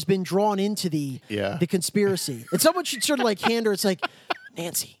Mitch has been drawn into the conspiracy, and someone should sort of like hand her. It's like,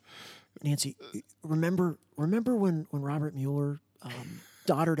 Nancy, remember when Robert Mueller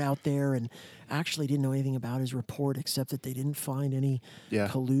doddered out there and actually didn't know anything about his report except that they didn't find any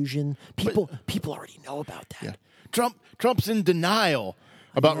collusion. People already know about that. Yeah. Trump's in denial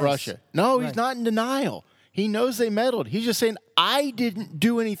about Yes. Russia. No, he's Right. not in denial. He knows they meddled. He's just saying, I didn't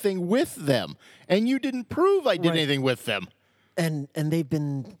do anything with them, and you didn't prove I did Right. anything with them. And they've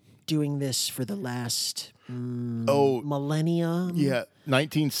been doing this for the last millennia. Yeah,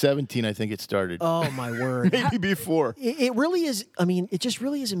 1917, I think it started. Oh my word. Maybe before. It really is. It just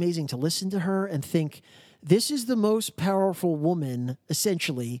really is amazing to listen to her and think this is the most powerful woman,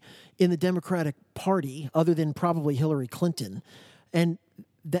 essentially, in the Democratic Party, other than probably Hillary Clinton. And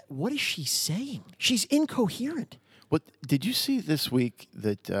what is she saying? She's incoherent. What did you see this week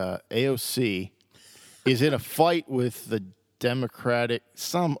that AOC is in a fight with the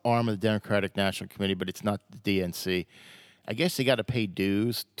some arm of the Democratic National Committee, but it's not the DNC. I guess they got to pay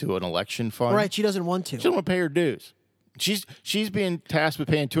dues to an election fund. Right, she doesn't want to. She doesn't want to pay her dues. She's being tasked with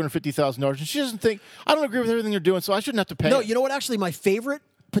paying $250,000, and she doesn't think, I don't agree with everything they're doing, so I shouldn't have to pay No, it. you know what? Actually, my favorite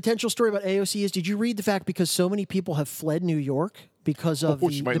potential story about AOC is, did you read the fact because so many people have fled New York because of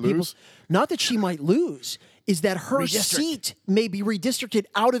she might people? lose? Not that she might lose, is that her seat may be redistricted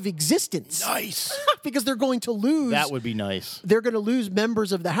out of existence. Nice. Because they're going to lose. That would be nice. They're going to lose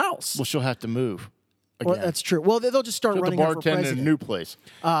members of the House. Well, she'll have to move. Well, that's true. Well, they'll just start She'll have running to her for bartend in a president. new place.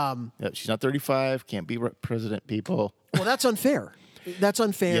 She's not 35, can't be president, people. Well, that's unfair. That's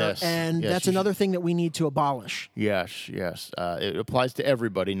unfair, Yes. and Yes, that's you another thing that we need to abolish. Yes. It applies to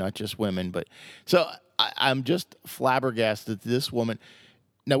everybody, not just women. But so I'm just flabbergasted that this woman.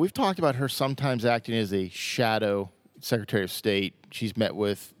 Now, we've talked about her sometimes acting as a shadow Secretary of State. She's met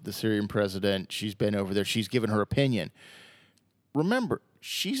with the Syrian president. She's been over there. She's given her opinion. Remember,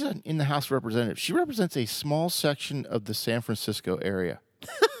 she's in the House of Representatives. She represents a small section of the San Francisco area.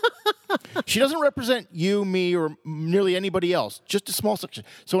 She doesn't represent you, me, or nearly anybody else, just a small section.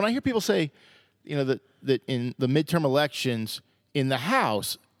 So when I hear people say, that in the midterm elections in the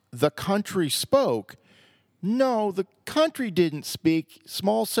House, the country spoke, no, the country didn't speak.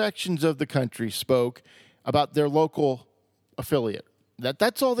 Small sections of the country spoke about their local affiliate.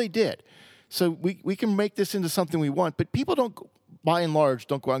 That's all they did. So we can make this into something we want, but people don't, by and large,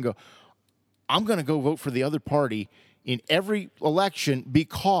 don't go out and go, I'm going to go vote for the other party in every election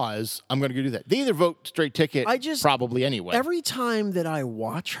because I'm going to go do that. They either vote straight ticket probably anyway. Every time that I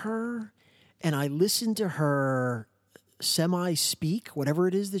watch her and I listen to her semi-speak, whatever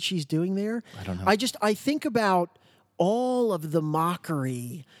it is that she's doing there, I don't know. I think about all of the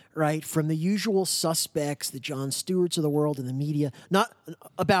mockery, right, from the usual suspects, the Jon Stewarts of the world and the media, not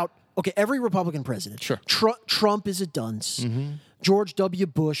about, okay, every Republican president. Sure. Trump is a dunce. Mm-hmm. George W.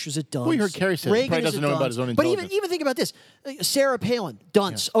 Bush was a dunce. Well, you heard Kerry say he probably doesn't know about his own intelligence. But even think about this. Sarah Palin,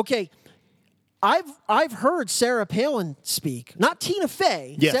 dunce. Yeah. Okay, I've heard Sarah Palin speak, not Tina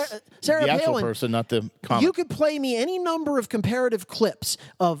Fey. Yes, Sarah the actual Palin, person, not the comic. You could play me any number of comparative clips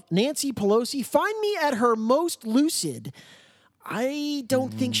of Nancy Pelosi. Find me at her most lucid. I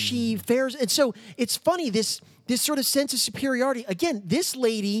don't think she fares. And so it's funny, this sort of sense of superiority. Again, this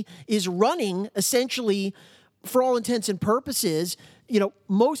lady is running essentially, for all intents and purposes,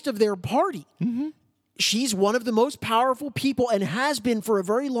 most of their party. Mm-hmm. She's one of the most powerful people and has been for a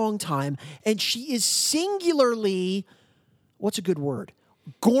very long time. And she is singularly, what's a good word?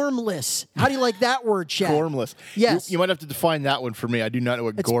 Gormless. How do you like that word, Chad? Gormless. Yes. You might have to define that one for me. I do not know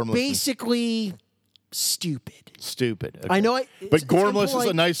what gormless is. Basically stupid. Stupid. Okay. I know. But gormless is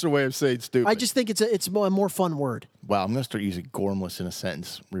a nicer way of saying stupid. I just think it's a more fun word. Wow, I'm going to start using gormless in a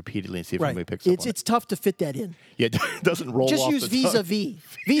sentence repeatedly and see if anybody picks up on it. It's tough to fit that in. Yeah, it doesn't roll just off use the tongue. vis-a-vis.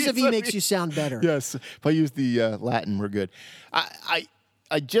 Vis-a-vis makes you sound better. Yes. If I use the Latin, we're good. I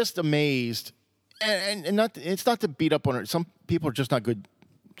just amazed, and not. It's not to beat up on her. Some people are just not good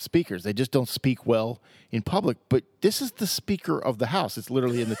speakers. They just don't speak well in public. But this is the Speaker of the House. It's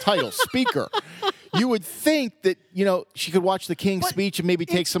literally in the title, Speaker. You would think that, she could watch the King's speech and maybe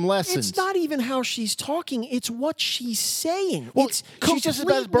take some lessons. It's not even how she's talking. It's what she's saying. Well, she's just as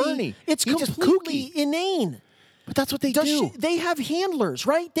bad as Bernie. It's He's just completely kooky. inane. But that's what they do. They have handlers,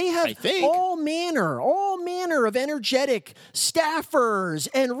 right? They have all manner of energetic staffers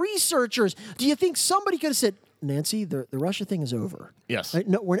and researchers. Do you think somebody could have said, Nancy, the Russia thing is over? Yes. Right?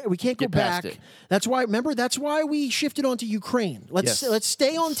 No, we can't go back. It. That's why we shifted onto Ukraine. Let's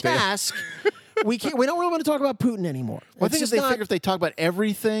stay on task. We don't really want to talk about Putin anymore. Well, I think figure if they talk about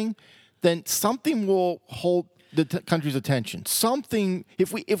everything, then something will hold the country's attention. Something,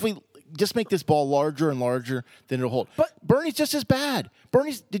 if we just make this ball larger and larger, then it'll hold. But Bernie's just as bad.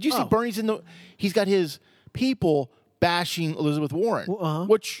 Did you see Bernie's he's got his people bashing Elizabeth Warren,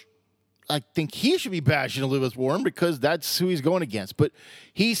 which I think he should be bashing Elizabeth Warren because that's who he's going against. But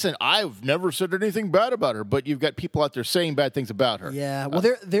he said, I've never said anything bad about her. But you've got people out there saying bad things about her. Yeah, well,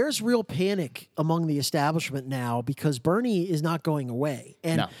 there's real panic among the establishment now because Bernie is not going away.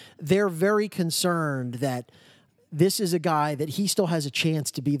 And they're very concerned that this is a guy that he still has a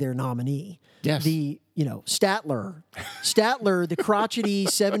chance to be their nominee. Yes. Statler, the crotchety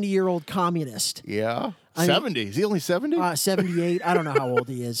 70-year-old communist. Yeah. 70. Is he only 70? 78. I don't know how old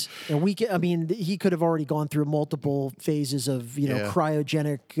he is. And he could have already gone through multiple phases of,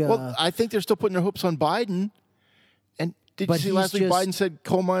 cryogenic. Well, I think they're still putting their hopes on Biden. And did you see last week Biden said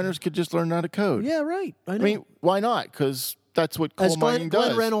coal miners could just learn how to code? Yeah, right. I know. I mean, why not? Because that's what coal As mining Glenn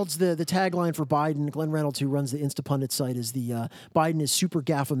does. Reynolds, the tagline for Biden, Glenn Reynolds, who runs the Instapundit site, is the Biden is super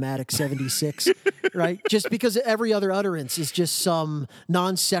gaffomatic 76, right? Just because every other utterance is just some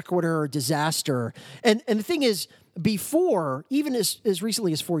non sequitur or disaster. And the thing is, before, even as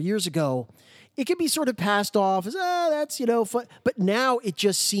recently as 4 years ago, it could be sort of passed off as, that's, fun. But now it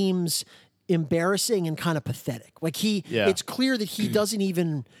just seems embarrassing and kind of pathetic. Like it's clear that he doesn't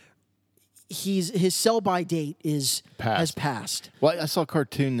even... his sell-by date has passed. Well, I saw a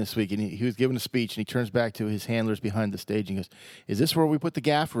cartoon this week, and he was giving a speech, and he turns back to his handlers behind the stage, and he goes, "Is this where we put the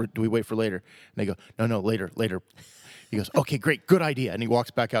gaff, or do we wait for later?" And they go, "No, later." He goes, "Okay, great, good idea," and he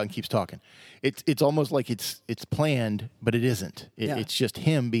walks back out and keeps talking. It's almost like it's planned, but it isn't. It's just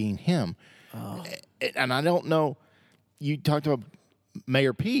him being him. And I don't know. You talked about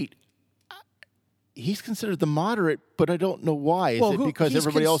Mayor Pete. He's considered the moderate, but I don't know why. Is it because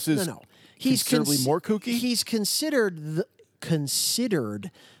everybody else is? No. He's considerably more kooky? He's considered,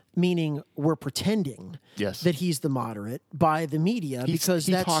 meaning we're pretending that he's the moderate by the media because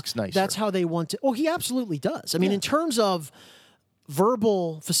he talks nicer. That's how they want to. Oh, he absolutely does. I mean, in terms of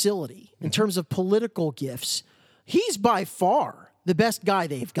verbal facility, in terms of political gifts, he's by far the best guy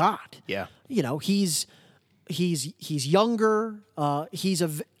they've got. Yeah. He's younger. He's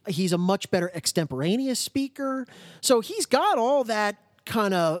a much better extemporaneous speaker. So he's got all that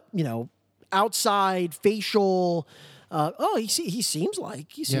kind of, outside facial. He seems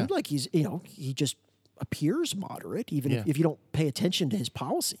like he's he just appears moderate, even if you don't pay attention to his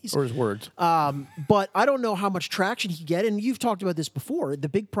policies or his words. But I don't know how much traction he can get. And you've talked about this before. The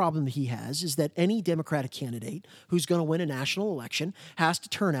big problem that he has is that any Democratic candidate who's going to win a national election has to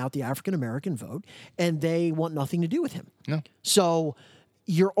turn out the African American vote, and they want nothing to do with him. No. So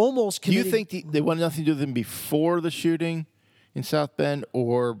you're almost committing. Do you think they want nothing to do with him before the shooting in South Bend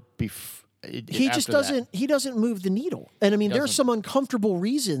or before? He just doesn't. He doesn't move the needle, and I mean, there's some uncomfortable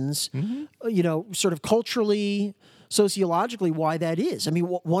reasons, sort of culturally, sociologically, why that is. I mean,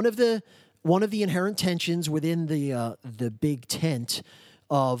 one of the inherent tensions within the big tent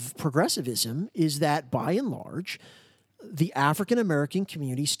of progressivism is that, by and large, the African American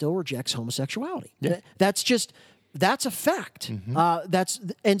community still rejects homosexuality. Yeah. That's a fact.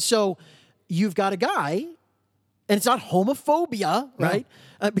 And so you've got a guy. And it's not homophobia, right?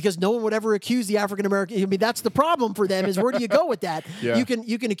 Because no one would ever accuse the African American. I mean, that's the problem for them. Is where do you go with that? Yeah.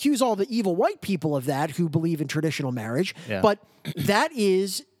 You can accuse all the evil white people of that who believe in traditional marriage, but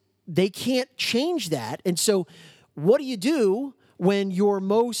they can't change that. And so, what do you do when your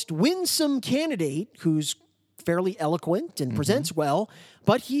most winsome candidate, who's fairly eloquent and presents well,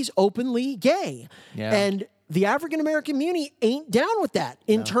 but he's openly gay, and the African American community ain't down with that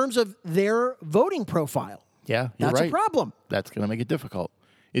in terms of their voting profile? Yeah, that's right. a problem. That's going to make it difficult.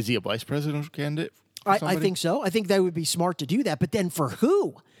 Is he a vice presidential candidate? I think so. I think that would be smart to do that. But then for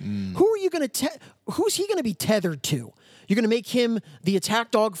who? Who are you going to? Who's he going to be tethered to? You're going to make him the attack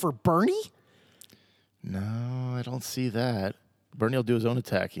dog for Bernie? No, I don't see that. Bernie will do his own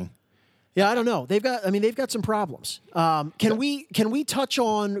attacking. Yeah, I don't know. They've got some problems. Can we touch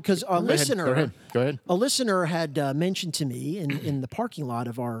on, because a listener, Go ahead. A listener had mentioned to me in the parking lot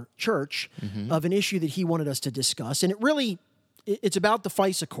of our church of an issue that he wanted us to discuss, and it's about the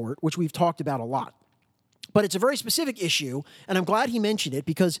FISA court, which we've talked about a lot. But it's a very specific issue, and I'm glad he mentioned it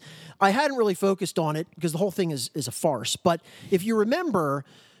because I hadn't really focused on it because the whole thing is a farce. But if you remember,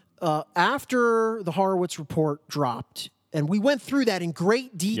 after the Horowitz report dropped, and we went through that in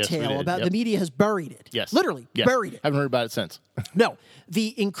great detail about the media has buried it. Yes. Literally buried it. Haven't heard about it since. No.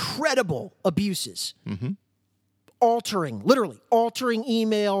 The incredible abuses. Literally altering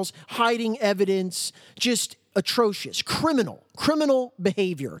emails, hiding evidence, just atrocious, criminal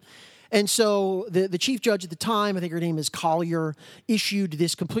behavior. And so the chief judge at the time, I think her name is Collier, issued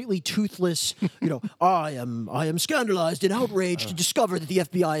this completely toothless, I am scandalized and outraged to discover that the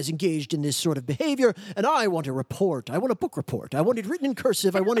FBI is engaged in this sort of behavior, and I want a report. I want a book report. I want it written in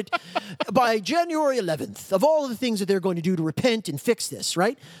cursive. I want it by January 11th of all of the things that they're going to do to repent and fix this,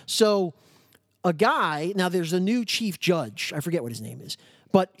 right? So a guy, now there's a new chief judge. I forget what his name is,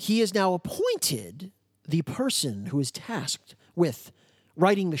 but he has now appointed the person who is tasked with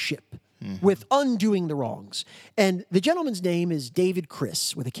righting the ship, with undoing the wrongs. And the gentleman's name is David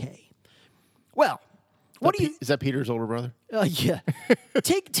Chris with a K. Well, Is that Peter's older brother? Yeah.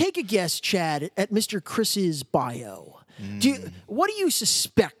 Take a guess, Chad, at Mr. Chris's bio. What do you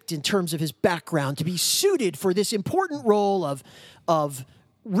suspect in terms of his background to be suited for this important role of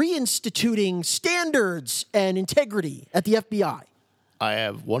reinstituting standards and integrity at the FBI? I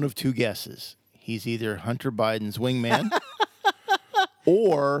have one of two guesses. He's either Hunter Biden's wingman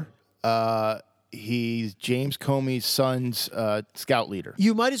or he's James Comey's son's scout leader.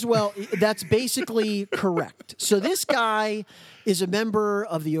 You might as well. That's basically correct. So this guy is a member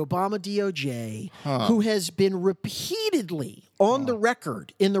of the Obama DOJ who has been repeatedly on the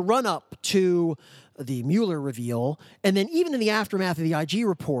record in the run-up to the Mueller reveal, and then even in the aftermath of the IG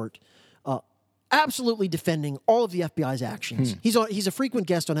report, absolutely defending all of the FBI's actions. He's a frequent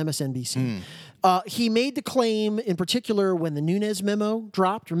guest on MSNBC. He made the claim, in particular, when the Nunes memo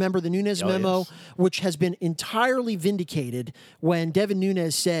dropped. Remember the Nunes memo, yes. which has been entirely vindicated when Devin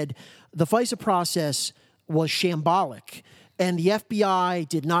Nunes said the FISA process was shambolic, and the FBI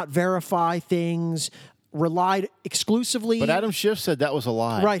did not verify things, relied exclusively. But Adam Schiff said that was a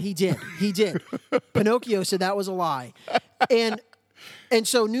lie. Right, he did. He did. Pinocchio said that was a lie. And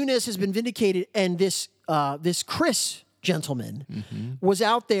so Nunes has been vindicated, and this Chris gentleman was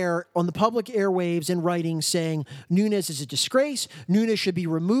out there on the public airwaves in writing saying Nunes is a disgrace. Nunes should be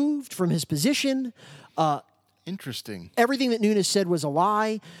removed from his position. Interesting. Everything that Nunes said was a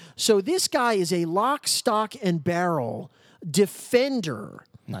lie. So this guy is a lock, stock, and barrel defender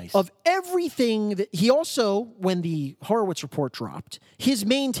of everything that he also, when the Horowitz report dropped, his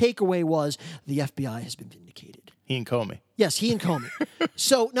main takeaway was the FBI has been vindicated. He and Comey. Yes, he and Comey.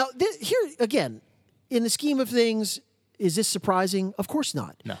 So now, here again, in the scheme of things, is this surprising? Of course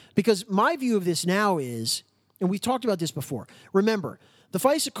not. No. Because my view of this now is, and we've talked about this before, remember, the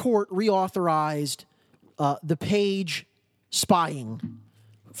FISA court reauthorized the Page spying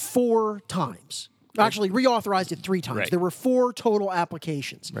 4 times. Actually, reauthorized it 3 times. Right. There were 4 total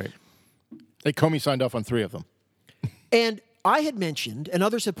applications. Right. Comey signed off on 3 of them. And I had mentioned, and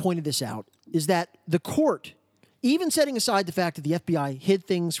others have pointed this out, is that the court, even setting aside the fact that the FBI hid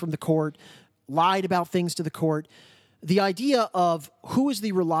things from the court, lied about things to the court, the idea of who is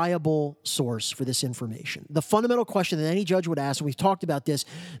the reliable source for this information, the fundamental question that any judge would ask, and we've talked about this,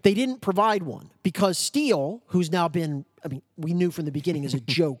 they didn't provide one because Steele, who's now been, we knew from the beginning as a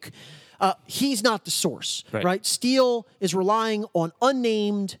joke, he's not the source, right? Steele is relying on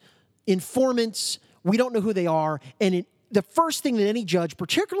unnamed informants. We don't know who they are. And the first thing that any judge,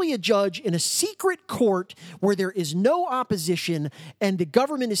 particularly a judge in a secret court where there is no opposition and the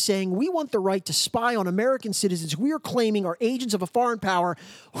government is saying, we want the right to spy on American citizens we are claiming are agents of a foreign power,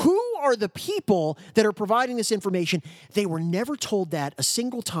 who are the people that are providing this information? They were never told that a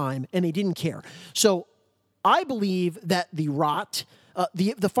single time, and they didn't care. So I believe that the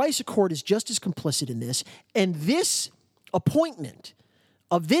FISA court is just as complicit in this, and this appointment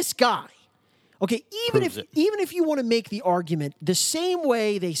of this guy, okay, even if you want to make the argument the same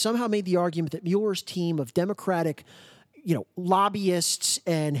way they somehow made the argument that Mueller's team of Democratic, lobbyists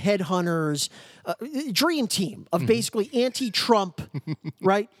and headhunters, dream team of basically anti-Trump,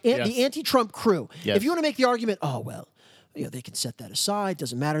 right? The anti-Trump crew. Yes. If you want to make the argument, they can set that aside.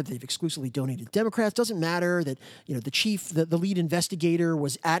 Doesn't matter that they've exclusively donated to Democrats. Doesn't matter that the lead investigator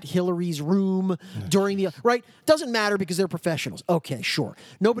was at Hillary's room during the right. Doesn't matter because they're professionals. Okay, sure.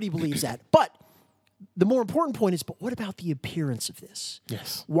 Nobody believes that. But the more important point is, but what about the appearance of this?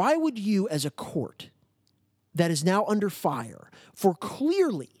 Yes. Why would you, as a court that is now under fire for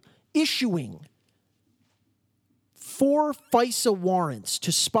clearly issuing 4 FISA warrants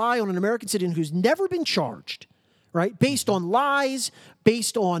to spy on an American citizen who's never been charged, right? Based on lies,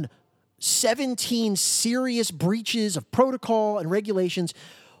 based on 17 serious breaches of protocol and regulations.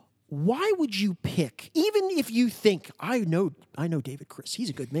 Why would you pick, even if you think, I know David Chris, he's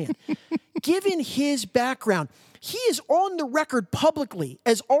a good man. Given his background, he is on the record publicly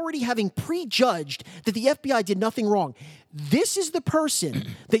as already having prejudged that the FBI did nothing wrong. This is the person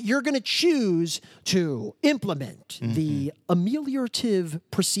that you're going to choose to implement the ameliorative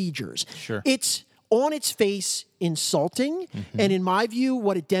procedures. Sure. It's on its face insulting. And in my view,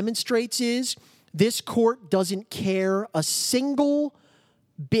 what it demonstrates is this court doesn't care a single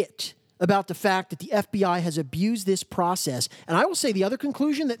bit about the fact that the FBI has abused this process. And I will say the other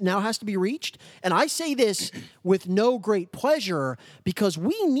conclusion that now has to be reached, and I say this with no great pleasure because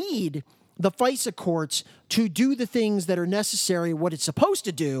we need the FISA courts to do the things that are necessary, what it's supposed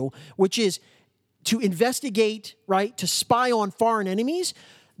to do, which is to investigate, right, to spy on foreign enemies.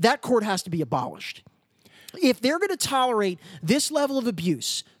 That court has to be abolished. If they're going to tolerate this level of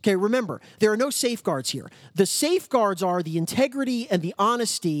abuse, okay, remember, there are no safeguards here. The safeguards are the integrity and the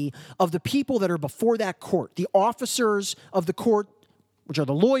honesty of the people that are before that court, the officers of the court, which are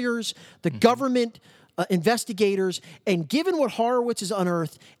the lawyers, the government investigators, and given what Horowitz has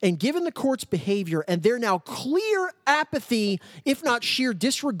unearthed, and given the court's behavior, and their now clear apathy, if not sheer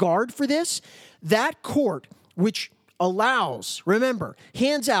disregard for this, that court, which allows, remember,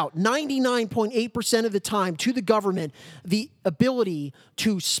 hands out 99.8% of the time to the government the ability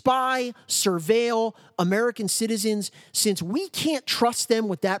to spy, surveil American citizens. Since we can't trust them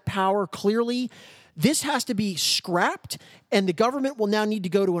with that power clearly, this has to be scrapped, and the government will now need to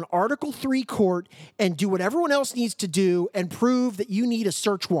go to an Article 3 court and do what everyone else needs to do and prove that you need a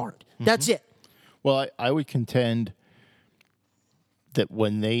search warrant. That's it. Well, I would contend that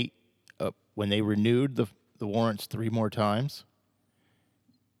when they renewed the warrants 3 more times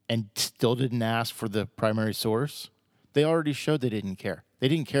and still didn't ask for the primary source, they already showed they didn't care. They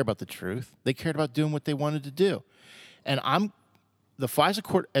didn't care about the truth. They cared about doing what they wanted to do. And the FISA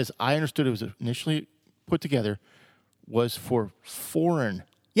court, as I understood it was initially put together, was for foreign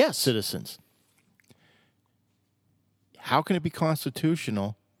citizens. How can it be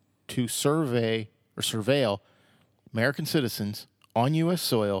constitutional to survey or surveil American citizens on U.S.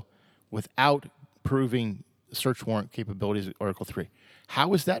 soil without proving search warrant capabilities of Article 3?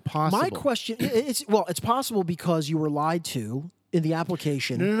 How is that possible? My question, it's possible because you were lied to in the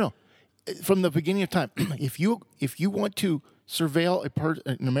application. No. From the beginning of time, if you want to surveil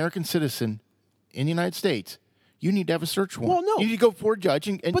an American citizen in the United States, you need to have a search warrant. Well, no. You need to go before a judge.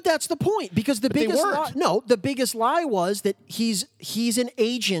 But that's the point, because the biggest lie, the biggest lie was that he's an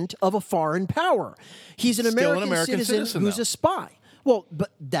agent of a foreign power. He's an American citizen who's a spy. Well,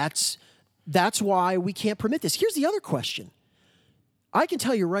 but that's why we can't permit this. Here's the other question. I can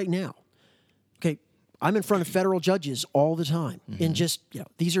tell you right now, okay, I'm in front of federal judges all the time, in just,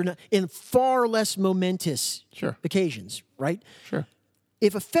 these are not, in far less momentous occasions, right? Sure.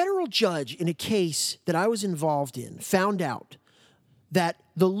 If a federal judge in a case that I was involved in found out that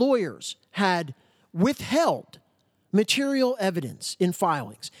the lawyers had withheld material evidence in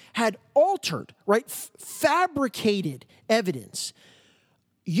filings, had altered, fabricated evidence,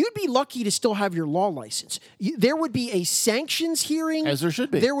 you'd be lucky to still have your law license. There would be a sanctions hearing. As there should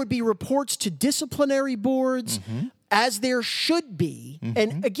be. There would be reports to disciplinary boards, as there should be.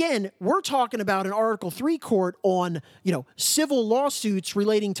 And again, we're talking about an Article 3 court on, civil lawsuits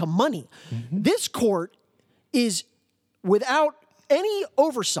relating to money. This court is without any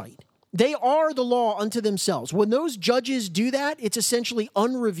oversight. They are the law unto themselves. When those judges do that, it's essentially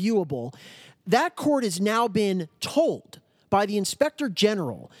unreviewable. That court has now been told by the Inspector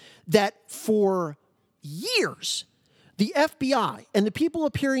General that for years, the FBI and the people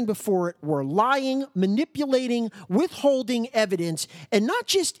appearing before it were lying, manipulating, withholding evidence, and not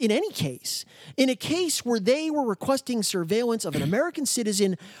just in any case, in a case where they were requesting surveillance of an American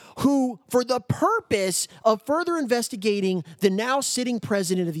citizen who, for the purpose of further investigating the now sitting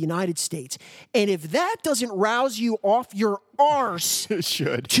president of the United States. And if that doesn't rouse you off your arse it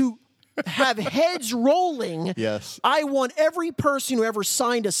should. To have heads rolling. Yes. I want every person who ever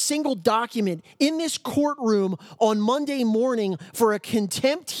signed a single document in this courtroom on Monday morning for a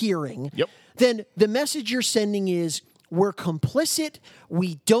contempt hearing. Yep. Then the message you're sending is, we're complicit,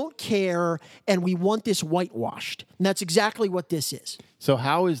 we don't care, and we want this whitewashed. And that's exactly what this is. So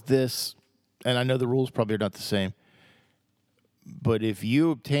how is this, and I know the rules probably are not the same, but if you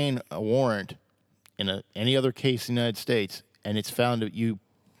obtain a warrant in any other case in the United States and it's found that you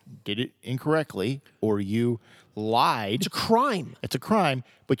did it incorrectly or you lied. It's a crime. It's a crime,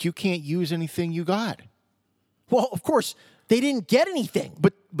 but you can't use anything you got. Well, of course, they didn't get anything.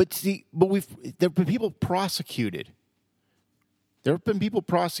 But there've been people prosecuted. There have been people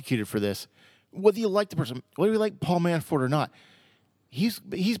prosecuted for this. Whether you like the person, whether you like Paul Manafort or not, he's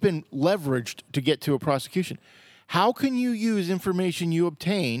been leveraged to get to a prosecution. How can you use information you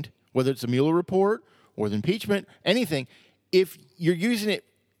obtained, whether it's a Mueller report or the impeachment, anything, if you're using it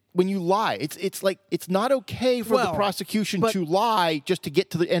when you lie? It's like it's not okay for the prosecution to lie just to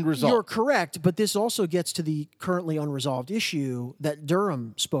get to the end result. You're correct, but this also gets to the currently unresolved issue that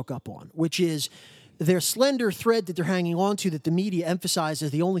Durham spoke up on, which is their slender thread that they're hanging on to that the media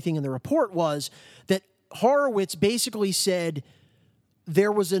emphasizes. The only thing in the report was that Horowitz basically said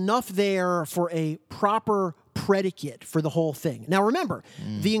there was enough there for a proper predicate for the whole thing. Now remember,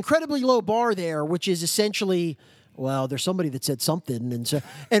 the incredibly low bar there, which is essentially, well, there's somebody that said something,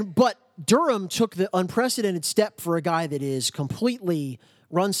 but Durham took the unprecedented step for a guy that is completely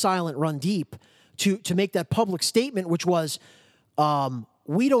run silent, run deep, to make that public statement, which was,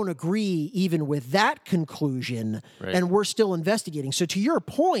 we don't agree even with that conclusion, and we're still investigating. So to your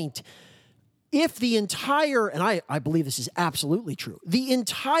point, if the entire, and I believe this is absolutely true, the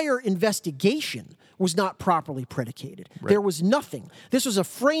entire investigation was not properly predicated. There was nothing. This was a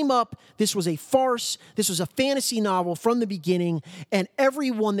frame-up. This was a farce. This was a fantasy novel from the beginning, and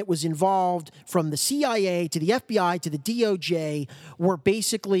everyone that was involved, from the CIA to the FBI to the DOJ, were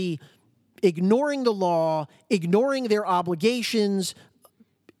basically ignoring the law, ignoring their obligations.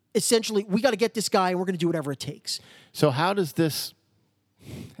 Essentially, we got to get this guy, and we're going to do whatever it takes. So how does this?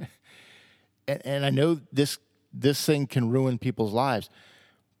 And I know this thing can ruin people's lives,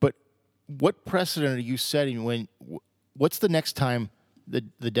 but what precedent are you setting when? What's the next time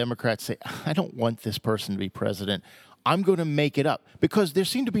the Democrats say, "I don't want this person to be president. I'm going to make it up," because there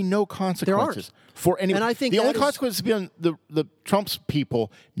seem to be no consequences for anyone. And I think the only consequences be on the Trump's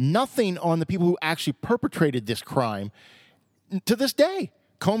people, nothing on the people who actually perpetrated this crime. To this day,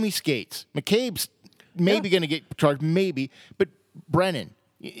 Comey skates. McCabe's maybe going to get charged, maybe, but Brennan.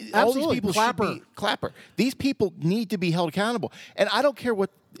 All these people should be Clapper. These people need to be held accountable. And I don't care what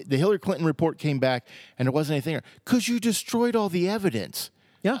the Hillary Clinton report came back and there wasn't anything there, because you destroyed all the evidence.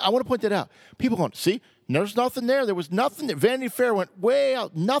 Yeah. I want to point that out. People going, see, there's nothing there. There was nothing there. Vanity Fair went way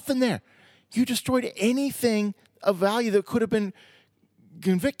out. Nothing there. You destroyed anything of value that could have been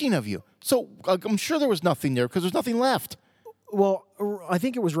convicting of you. So I'm sure there was nothing there because there's nothing left. Well, I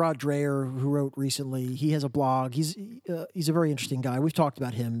think it was Rod Dreher who wrote recently. He has a blog. He's a very interesting guy. We've talked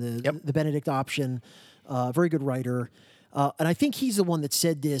about him, the Benedict Option, very good writer. And I think he's the one that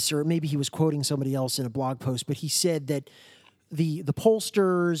said this, or maybe he was quoting somebody else in a blog post, but he said that the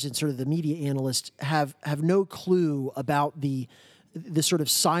pollsters and sort of the media analysts have no clue about the sort of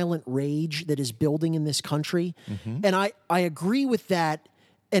silent rage that is building in this country. Mm-hmm. And I agree with that,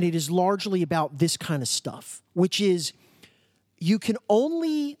 and it is largely about this kind of stuff, which is you can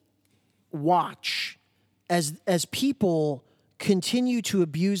only watch as people continue to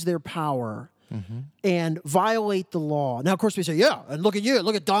abuse their power and violate the law. Now, of course, we say, yeah, and look at you,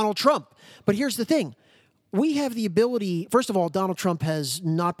 look at Donald Trump. But here's the thing. We have the ability, first of all, Donald Trump has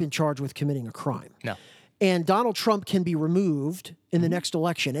not been charged with committing a crime. No. And Donald Trump can be removed in the next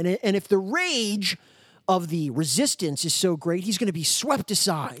election. And if the rage of the resistance is so great, he's going to be swept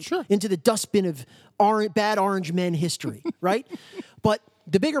aside into the dustbin of bad orange men history, right? But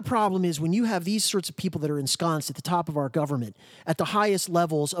the bigger problem is when you have these sorts of people that are ensconced at the top of our government, at the highest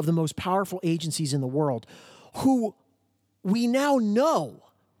levels of the most powerful agencies in the world, who we now know.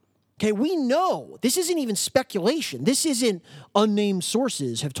 Okay, we know. This isn't even speculation. This isn't unnamed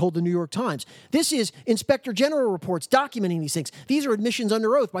sources have told the New York Times. This is Inspector General reports documenting these things. These are admissions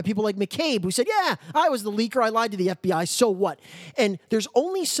under oath by people like McCabe, who said, yeah, I was the leaker. I lied to the FBI. So what? And there's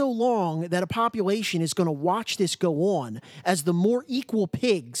only so long that a population is going to watch this go on as the more equal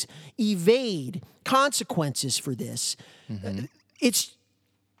pigs evade consequences for this. Mm-hmm.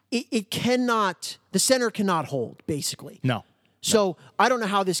 It cannot, the center cannot hold, basically. No. So I don't know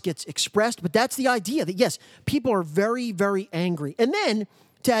how this gets expressed, but that's the idea that, yes, people are very, very angry. And then,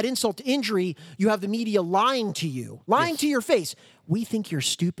 to add insult to injury, you have the media lying to you, lying to your face. We think you're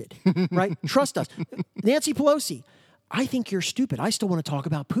stupid, right? Trust us. Nancy Pelosi, I think you're stupid. I still want to talk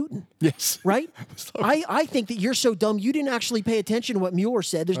about Putin. Yes. Right? I think that you're so dumb you didn't actually pay attention to what Mueller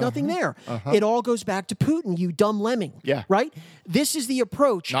said. There's nothing there. It all goes back to Putin, you dumb lemming. Yeah. Right? This is the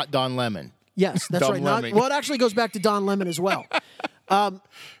approach. Not Don Lemon. Yes, that's right. Well, it actually goes back to Don Lemon as well.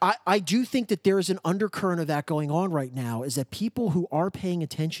 I do think that there is an undercurrent of that going on right now, is that people who are paying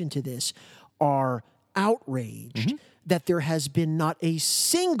attention to this are outraged that there has been not a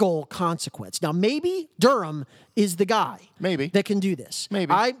single consequence. Now, maybe Durham is the guy that can do this.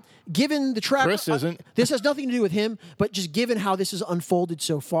 Maybe. Given the track... Chris isn't. This has nothing to do with him, but just given how this has unfolded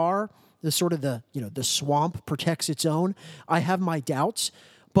so far, the sort of the swamp protects its own, I have my doubts.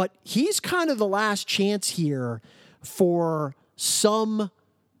 But he's kind of the last chance here for some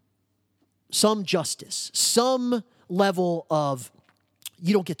justice, some level of,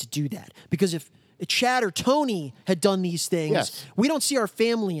 you don't get to do that. Because if Chad or Tony had done these things, we don't see our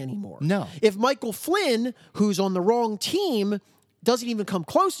family anymore. No. If Michael Flynn, who's on the wrong team, doesn't even come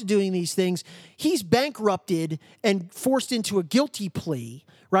close to doing these things, he's bankrupted and forced into a guilty plea,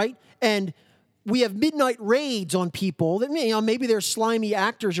 right? And we have midnight raids on people that maybe they're slimy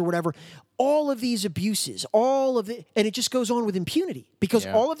actors or whatever. All of these abuses, and it just goes on with impunity because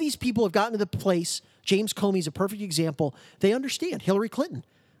all of these people have gotten to the place. James Comey's a perfect example. They understand. Hillary Clinton,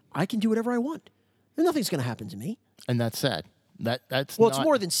 I can do whatever I want. And nothing's going to happen to me. And that's sad. It's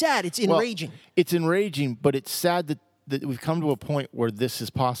more than sad. It's enraging. Well, it's enraging, but it's sad that we've come to a point where this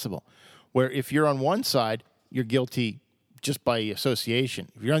is possible, where if you're on one side, you're guilty just by association.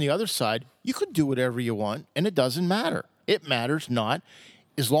 If you're on the other side, you could do whatever you want, and it doesn't matter. It matters not,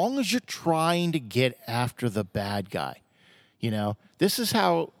 as long as you're trying to get after the bad guy. Isn't this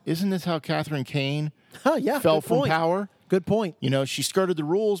how Catherine Kane fell from power? Good point. She skirted the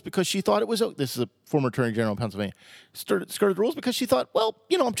rules because she thought it was, this is a former Attorney General of Pennsylvania, skirted the rules because she thought, well,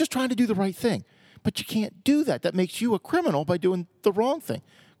 I'm just trying to do the right thing. But you can't do that. That makes you a criminal by doing the wrong thing.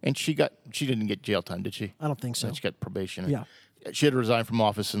 And she didn't get jail time, did she? I don't think so. She got probation. Yeah. She had to resign from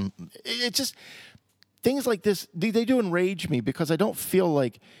office, and it's just things like this. They do enrage me because I don't feel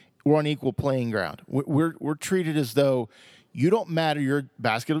like we're on equal playing ground. We're treated as though you don't matter. You're a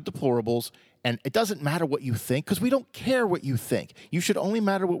basket of deplorables, and it doesn't matter what you think because we don't care what you think. You should only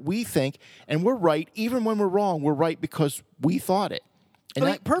matter what we think, and we're right even when we're wrong. We're right because we thought it. And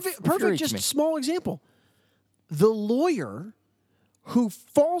that perfect. infuriates Just me. small example. The lawyer who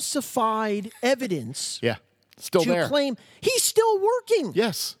falsified evidence. Yeah, still to there. claim he's still working.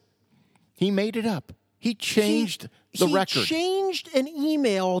 Yes, he made it up. He changed the record. He changed an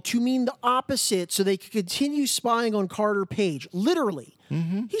email to mean the opposite so they could continue spying on Carter Page. Literally.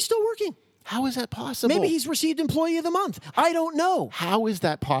 Mm-hmm. He's still working. How is that possible? Maybe he's received Employee of the Month. I don't know. How is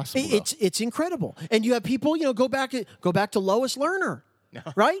that possible? though? It's incredible. And you have people, go back to Lois Lerner,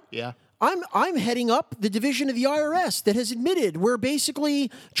 right? Yeah. I'm heading up the division of the IRS that has admitted we're basically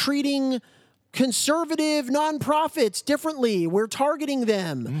treating conservative nonprofits differently. We're targeting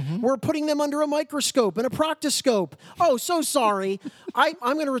them. Mm-hmm. We're putting them under a microscope and a proctoscope. Oh, so sorry. I'm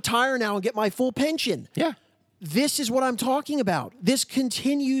going to retire now and get my full pension. Yeah. This is what I'm talking about. This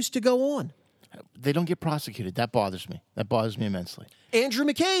continues to go on. They don't get prosecuted. That bothers me. That bothers me immensely. Andrew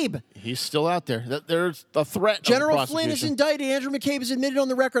McCabe. He's still out there. There's a threat. General Flynn is indicted. Andrew McCabe has admitted on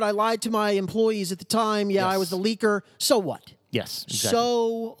the record, I lied to my employees at the time. Yeah, Yes. I was the leaker. So what? Yes. Exactly.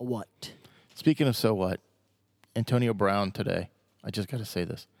 So what? Speaking of so what, Antonio Brown today. I just got to say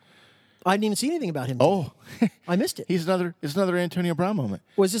this. I didn't even see anything about him today. Oh, I missed it. it's another Antonio Brown moment.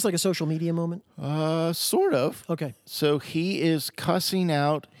 Was this like a social media moment? Sort of. Okay. So he is cussing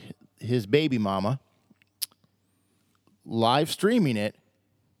out his baby mama, live streaming it,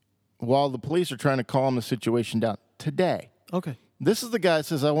 while the police are trying to calm the situation down today. Okay. This is the guy that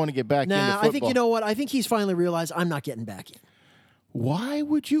says, I want to get back into football. I think, you know what? I think he's finally realized I'm not getting back in. Why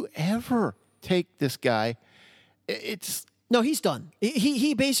would you ever take this guy? No, he's done.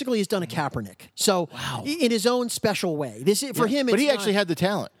 He basically has done a Kaepernick. So in his own special way. For him, it's but he not- actually had the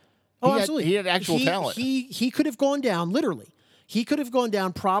talent. Oh, absolutely. He had actual talent. He could have gone down, literally. He could have gone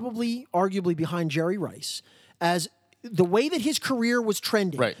down probably, arguably, behind Jerry Rice as the way that his career was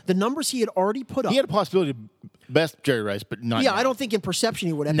trending. Right. The numbers he had already put up. He had a possibility to best Jerry Rice, but not Yeah, now. I don't think in perception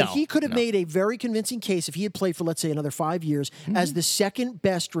he would have. No, But he could have no. made a very convincing case if he had played for, let's say, another 5 years as the second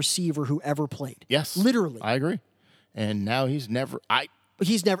best receiver who ever played. Yes. Literally. I agree. And now he's never...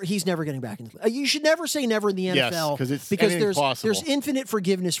 He's never getting back into. You should never say never in the NFL Yes, because anything's possible. there's infinite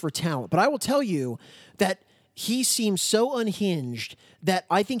forgiveness for talent. But I will tell you that he seems so unhinged that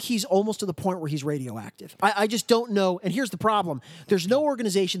I think he's almost to the point where he's radioactive. I just don't know. And here's the problem: there's no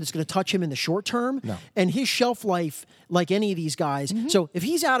organization that's going to touch him in the short term, and his shelf life, like any of these guys. Mm-hmm. So if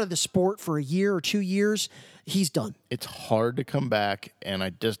he's out of the sport for a year or 2 years, he's done. It's hard to come back, and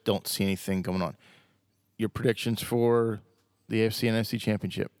I just don't see anything going on. Your predictions for the AFC and NFC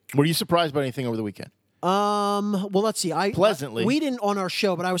Championship. Were you surprised by anything over the weekend? Well, let's see. Pleasantly. We didn't on our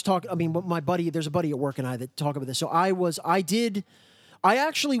show, but I was talking. I mean, my buddy, there's a buddy at work and I that talk about this. So I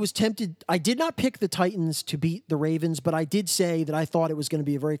actually was tempted. I did not pick the Titans to beat the Ravens, but I did say that I thought it was going to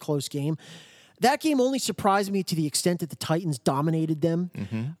be a very close game. That game only surprised me to the extent that the Titans dominated them.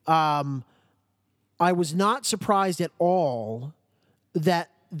 Mm-hmm. I was not surprised at all that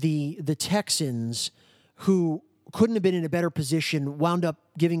the Texans, who couldn't have been in a better position, wound up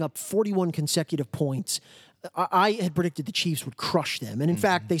giving up 41 consecutive points. I had predicted the Chiefs would crush them. And in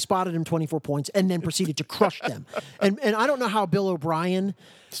fact, they spotted him 24 points and then proceeded to crush them. And I don't know how Bill O'Brien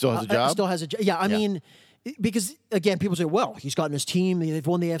Still has a job? Still has a job. Yeah, I mean, because again, people say, well, he's gotten his team. They've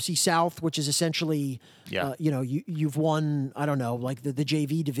won the AFC South, which is essentially, you've won, I don't know, like the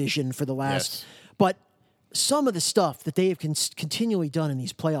JV division for the last. Yes. But some of the stuff that they have continually done in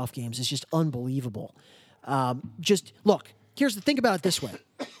these playoff games is just unbelievable. Just look, think about it this way.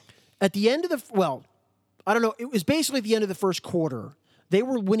 At the end of I don't know, it was basically at the end of the first quarter. They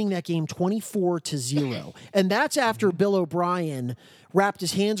were winning that game 24-0. And that's after Bill O'Brien wrapped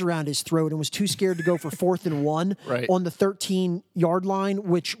his hands around his throat and was too scared to go for 4th and 1 Right. on the 13-yard line,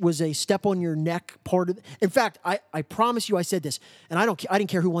 which was a step on your neck part of it. In fact, I promise you I said this, and I didn't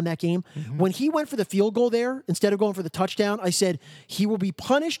care who won that game. Mm-hmm. When he went for the field goal there, instead of going for the touchdown, I said he will be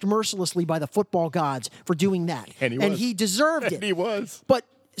punished mercilessly by the football gods for doing that. And he was. he deserved it. And he was. But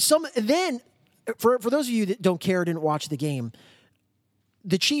for those of you that don't care, didn't watch the game,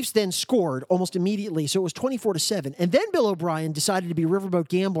 the Chiefs then scored almost immediately, so it was 24-7. And then Bill O'Brien decided to be a riverboat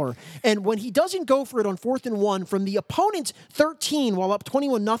gambler. And when he doesn't go for it on 4th and 1 from the opponent's 13 while up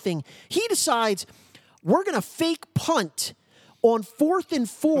 21-0, he decides we're going to fake punt on 4th and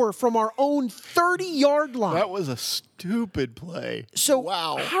 4 from our own 30-yard line. That was a stupid play. So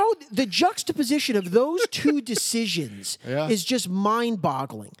wow. How the juxtaposition of those two decisions is just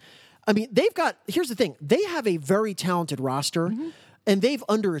mind-boggling. I mean, here's the thing. They have a very talented roster, and they've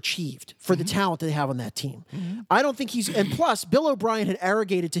underachieved for the talent that they have on that team. I don't think and plus, Bill O'Brien had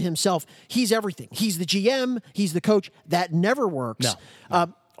arrogated to himself, he's everything. He's the GM, he's the coach. That never works.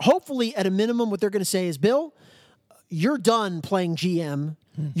 No. Hopefully, at a minimum, what they're going to say is, Bill, you're done playing GM.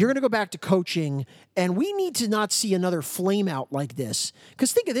 You're going to go back to coaching, and we need to not see another flame out like this.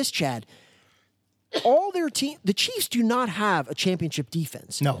 Because think of this, Chad. All their team, the Chiefs do not have a championship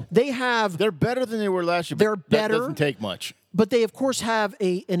defense. No. They're better than they were last year. They're better. That doesn't take much. But they, of course, have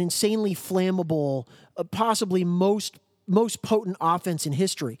an insanely flammable, possibly most potent offense in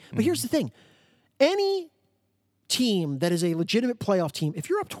history. But here's the thing. Any team that is a legitimate playoff team, if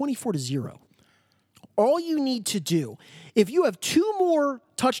you're up 24-0, all you need to do, if you have 2 more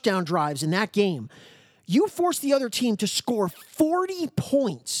touchdown drives in that game, you force the other team to score 40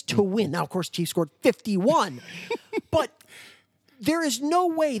 points to win. Now, of course, Chiefs scored 51, but there is no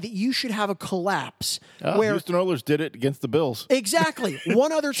way that you should have a collapse where Houston Oilers did it against the Bills. Exactly.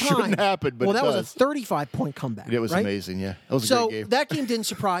 One other time. Shouldn't happen, but that it was does. a 35-point comeback. It was right? amazing, yeah. That was a great game. That game didn't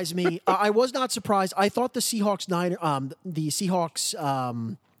surprise me. I was not surprised. I thought the Seahawks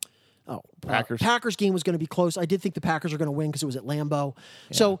Packers game was going to be close. I did think the Packers were going to win because it was at Lambeau.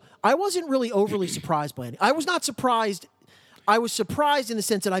 Yeah. So I wasn't really overly surprised by it. I was not surprised. I was surprised in the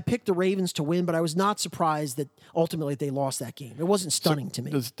sense that I picked the Ravens to win, but I was not surprised that ultimately they lost that game. It wasn't stunning to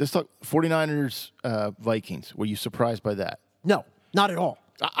me. Let's talk 49ers, Vikings. Were you surprised by that? No, not at all.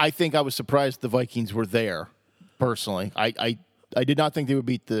 I think I was surprised the Vikings were there, personally. I did not think they would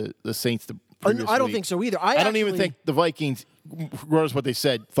beat the Saints the previous I don't week. think so either. I don't even think the Vikings, regardless of what they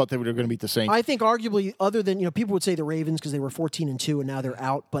said, thought they were going to beat the Saints. I think arguably, other than, people would say the Ravens because they were 14-2 and now they're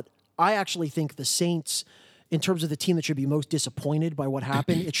out, but I actually think the Saints, in terms of the team that should be most disappointed by what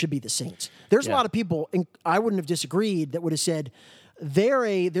happened, it should be the Saints. There's a lot of people, and I wouldn't have disagreed, that would have said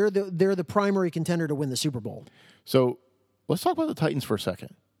they're the primary contender to win the Super Bowl. So let's talk about the Titans for a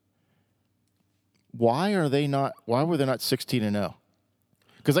second. Why were they not 16-0?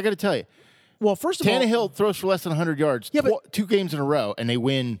 Because I got to tell you, well, first of all, Tannehill throws for less than 100 yards 2 games in a row, and they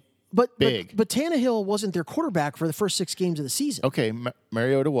win big. But Tannehill wasn't their quarterback for the first 6 games of the season. Okay,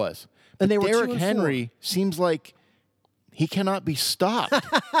 Mariota was. And they were Derrick Henry seems like he cannot be stopped.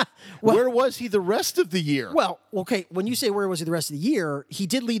 Where was he the rest of the year? Well, okay, when you say where was he the rest of the year, he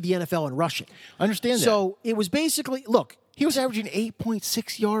did lead the NFL in rushing. I understand that. So it was basically, look. He was averaging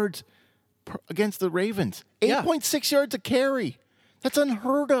 8.6 yards against the Ravens. 8.6 yards a carry. That's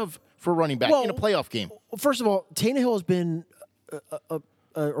unheard of for a running back in a playoff game. First of all, Tannehill has been a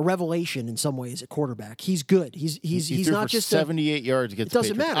revelation in some ways at quarterback. He's good. He's threw not for just 78 yards against the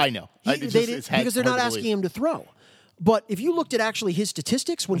Patriots. It doesn't matter. I know. Because they're not asking him to throw. But if you looked at actually his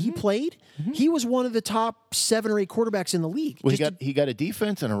statistics when he played, he was one of the top 7 or 8 quarterbacks in the league. Well, he got a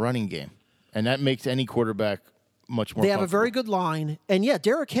defense and a running game, and that makes any quarterback much more. They have a very good line, and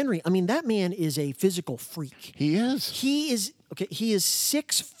Derrick Henry. I mean, that man is a physical freak. He is. He is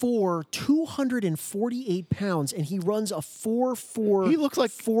 6'4", 248 pounds, and he runs a 4.4. He looks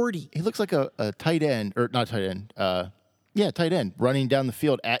like 40. He looks like a tight end, or not tight end. Tight end running down the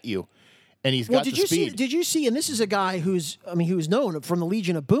field at you, and he's got the speed. Did you see? And this is a guy he was known from the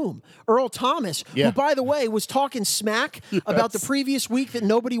Legion of Boom, Earl Thomas, who, by the way, was talking smack about the previous week that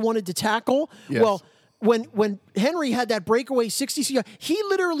nobody wanted to tackle. Yes. Well, when Henry had that breakaway 60 yards, he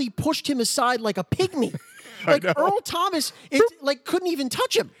literally pushed him aside like a pygmy. Like Earl Thomas, couldn't even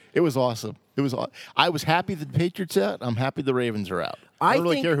touch him. It was awesome. I was happy that the Patriots are out. I'm happy the Ravens are out. I don't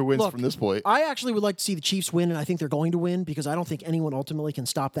really care who wins from this point. I actually would like to see the Chiefs win, and I think they're going to win because I don't think anyone ultimately can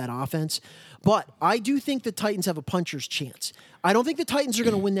stop that offense. But I do think the Titans have a puncher's chance. I don't think the Titans are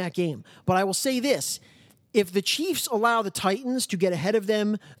going to win that game. But I will say this. If the Chiefs allow the Titans to get ahead of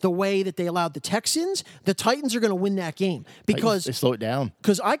them the way that they allowed the Texans, the Titans are going to win that game because they slow it down.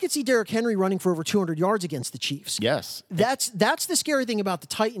 Because I could see Derrick Henry running for over 200 yards against the Chiefs. Yes, that's the scary thing about the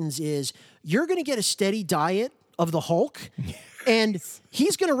Titans is you're going to get a steady diet of the Hulk, and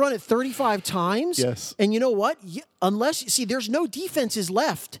he's going to run it 35 times. Yes, and you know what? There's no defenses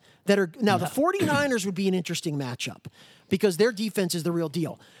left that are now. The 49ers would be an interesting matchup because their defense is the real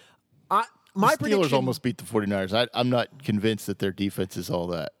deal. The Steelers almost beat the 49ers. I'm not convinced that their defense is all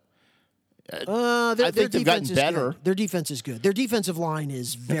that. I think they've gotten better. Their defense is good. Their defensive line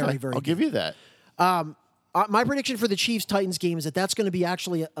is very, very good. I'll give you that. My prediction for the Chiefs-Titans game is that that's going to be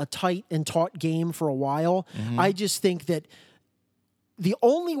actually a tight and taut game for a while. I just think that the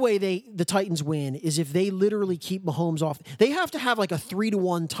only way the Titans win is if they literally keep Mahomes off. They have to have like a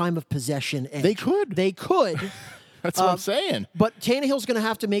 3-1 time of possession edge. They could. They could. That's what I'm saying. But Tannehill's going to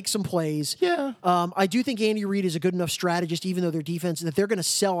have to make some plays. Yeah. I do think Andy Reid is a good enough strategist, even though their defense, that they're going to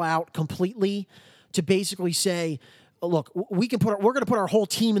sell out completely to basically say, look, we're going to put our whole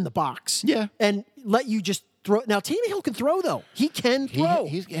team in the box. Yeah. And let you just throw. Now, Tannehill can throw, though. He can throw.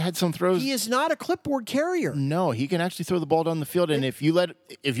 He's had some throws. He is not a clipboard carrier. No, he can actually throw the ball down the field. And if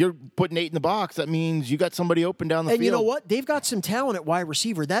you're putting 8 in the box, that means you got somebody open down the field. And you know what? They've got some talent at wide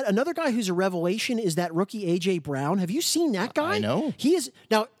receiver. Another guy who's a revelation is that rookie A.J. Brown. Have you seen that guy? I know. He is.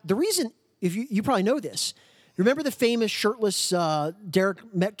 Now, the reason, if you probably know this, remember the famous shirtless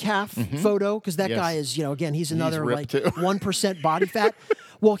Derek Metcalf photo? Because that guy is, again, he's another like 1% body fat.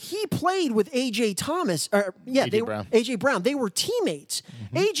 Well, he played with A.J. Thomas. Brown. A.J. Brown. They were teammates.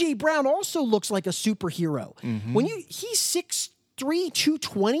 A.J. Brown also looks like a superhero. He's 6'3",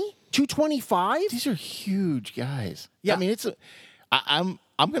 220, 225. These are huge guys. Yeah. I mean,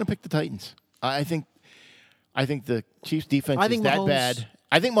 I'm going to pick the Titans. I think the Chiefs defense is that bad.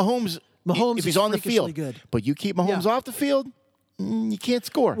 I think Mahomes if he's on the field, good. But you keep Mahomes off the field, you can't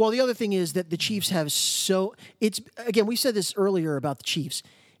score. Well, the other thing is that the Chiefs have again, we said this earlier about the Chiefs.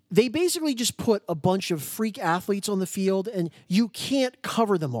 They basically just put a bunch of freak athletes on the field, and you can't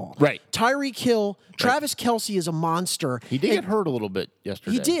cover them all. Right. Tyreek Hill, Travis Kelce is a monster. He did get hurt a little bit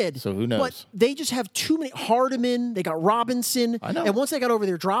yesterday. He did. So who knows? But they just have too many. Hardeman, they got Robinson. I know. And once they got over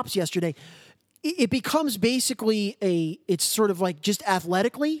their drops yesterday, it becomes basically it's sort of like just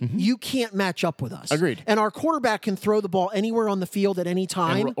athletically, you can't match up with us. Agreed. And our quarterback can throw the ball anywhere on the field at any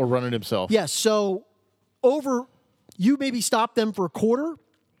time. Or run it himself. Yes. So you maybe stop them for a quarter.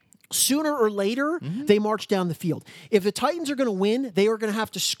 Sooner or later, they march down the field. If the Titans are going to win, they are going to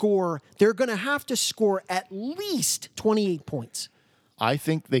have to score. They're going to have to score at least 28 points. I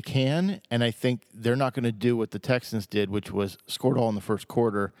think they can, and I think they're not going to do what the Texans did, which was scored all in the first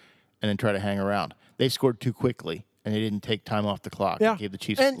quarter and then try to hang around. They scored too quickly, and they didn't take time off the clock. Yeah. It gave the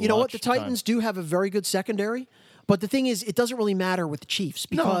Chiefs and you know what? The time. Titans do have a very good secondary, but the thing is, it doesn't really matter with the Chiefs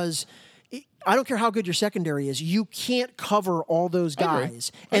because I don't care how good your secondary is. You can't cover all those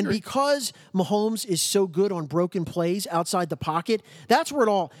guys. I and agree. because Mahomes is so good on broken plays outside the pocket, that's where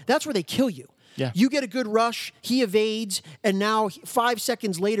they kill you. Yeah. You get a good rush, he evades, and now 5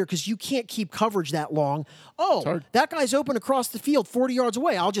 seconds later, because you can't keep coverage that long, that guy's open across the field 40 yards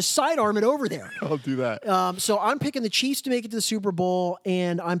away. I'll just sidearm it over there. I'll do that. So I'm picking the Chiefs to make it to the Super Bowl,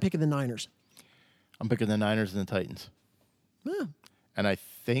 and I'm picking the Niners. I'm picking the Niners and the Titans. Yeah. And I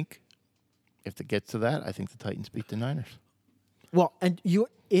think if it gets to that, I think the Titans beat the Niners. Well, and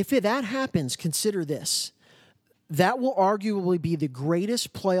if that happens, consider this. That will arguably be the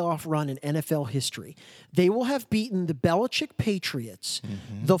greatest playoff run in NFL history. They will have beaten the Belichick Patriots,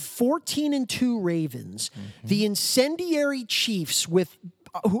 the 14-2 Ravens, the incendiary Chiefs with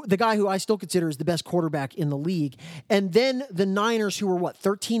the guy who I still consider is the best quarterback in the league, and then the Niners, who were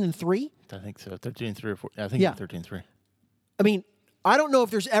 13-3? I think so. 13-3 or 4. I think 13-3. I mean, I don't know if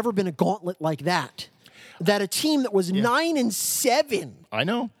there's ever been a gauntlet like that. That a team that was 9-7. I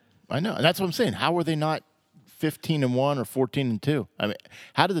know. And that's what I'm saying. How were they not 15-1 or 14-2? I mean,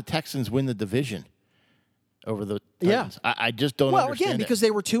 how did the Texans win the division over the Titans? I just don't understand. Well, again, because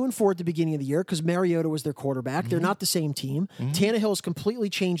they were 2-4 at the beginning of the year because Mariota was their quarterback. They're not the same team. Tannehill has completely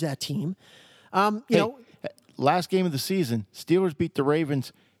changed that team. You know, last game of the season, Steelers beat the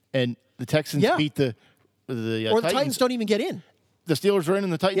Ravens, and the Texans beat the Titans don't even get in. The Steelers are in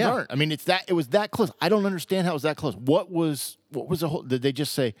and the Titans aren't. I mean, it was that close. I don't understand how it was that close. What was the whole? Did they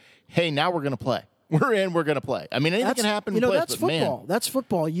just say, "Hey, now we're going to play. We're in. We're going to play"? I mean, anything can happen. That's football. Man, that's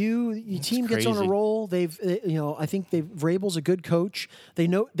football. Your team gets on a roll. I think Vrabel's a good coach. They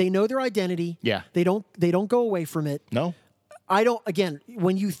know their identity. Yeah. They don't go away from it. No. I don't. Again,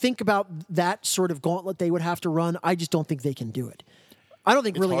 when you think about that sort of gauntlet they would have to run, I just don't think they can do it. I don't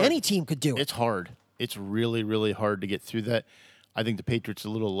think really hard. any team could do it. It's hard. It's really, really hard to get through that. I think the Patriots are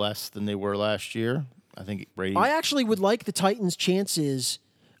a little less than they were last year. I think Brady. I actually would like the Titans' chances.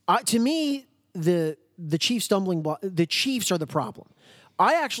 To me, the Chiefs stumbling block. The Chiefs are the problem.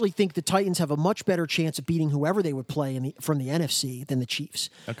 I actually think the Titans have a much better chance of beating whoever they would play from the NFC than the Chiefs.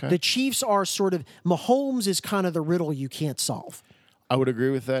 Okay. The Chiefs are sort of Mahomes is kind of the riddle you can't solve. I would agree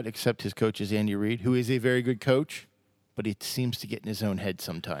with that, except his coach is Andy Reid, who is a very good coach, but he seems to get in his own head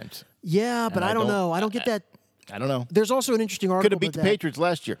sometimes. Yeah, but I don't know. I don't get that. I don't know. There's also an interesting article. Could have beat the Patriots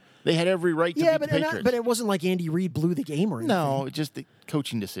last year. They had every right to beat the Patriots. But it wasn't like Andy Reid blew the game or anything. No, just the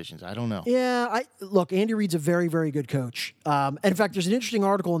coaching decisions. I don't know. Yeah, look, Andy Reid's a very, very good coach. And in fact, there's an interesting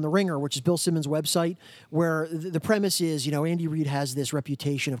article in The Ringer, which is Bill Simmons' website, where the premise is, Andy Reid has this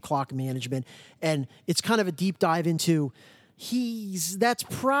reputation of clock management, and it's kind of a deep dive into that's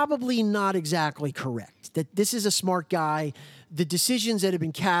probably not exactly correct. That this is a smart guy. The decisions that have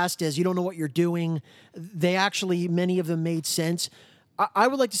been cast as you don't know what you're doing, many of them made sense. I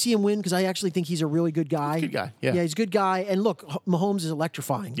would like to see him win because I actually think he's a really good guy. He's a good guy, yeah. Yeah, he's a good guy. And look, Mahomes is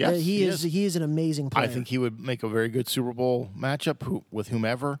electrifying. Yes, he is an amazing player. I think he would make a very good Super Bowl matchup with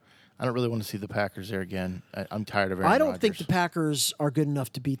whomever. I don't really want to see the Packers there again. I'm tired of Aaron Rodgers. I don't Rodgers. think the Packers are good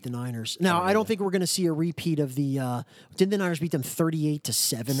enough to beat the Niners. Now, I don't think we're going to see a repeat of the. Didn't the Niners beat them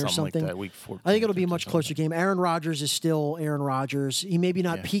 38-7 or something? Like that, week 14. I think it'll be a much closer game. Aaron Rodgers is still Aaron Rodgers. He maybe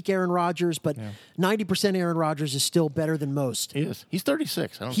not peak Aaron Rodgers, but 90% Aaron Rodgers is still better than most. He is. He's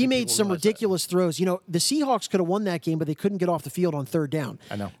 36. He made some ridiculous throws. The Seahawks could have won that game, but they couldn't get off the field on third down.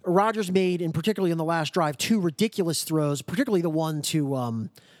 I know. Rodgers made, and particularly in the last drive, 2 ridiculous throws, particularly the one to.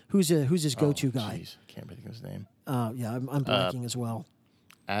 Who's his go-to guy? Geez. Can't think of his name. Yeah, I'm blanking as well.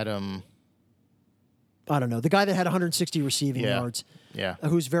 Adam. I don't know. The guy that had 160 receiving yards. Yeah.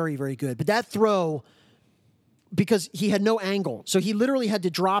 Who's very, very good. But that throw, because he had no angle, so he literally had to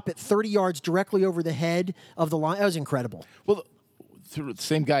drop it 30 yards directly over the head of the line. That was incredible. Well, the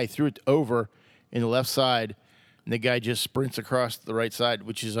same guy threw it over in the left side, and the guy just sprints across the right side,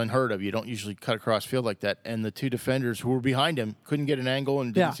 which is unheard of. You don't usually cut across field like that. And the 2 defenders who were behind him couldn't get an angle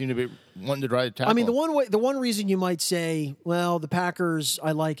and didn't seem to be wanting to drive the tackle. I mean, the one reason you might say, well, the Packers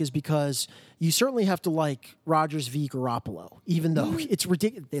I like is because you certainly have to like Rodgers v. Garoppolo, even though it's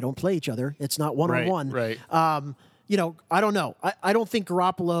ridiculous. They don't play each other. It's not one-on-one. Right. I don't know. I don't think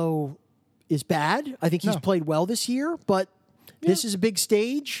Garoppolo is bad. I think he's played well this year, but this is a big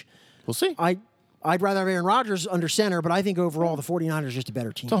stage. We'll see. I'd rather have Aaron Rodgers under center, but I think overall the 49ers are just a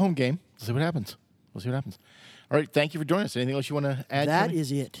better team. It's a home game. We'll see what happens. All right. Thank you for joining us. Anything else you want to add? That Tony?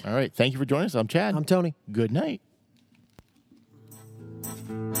 is it. All right. Thank you for joining us. I'm Chad. I'm Tony. Good night.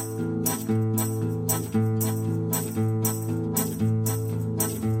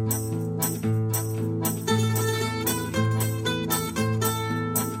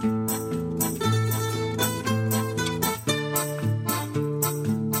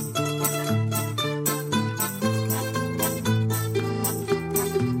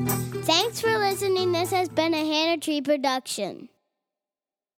 Thanks for listening. This has been a Hannah Tree production.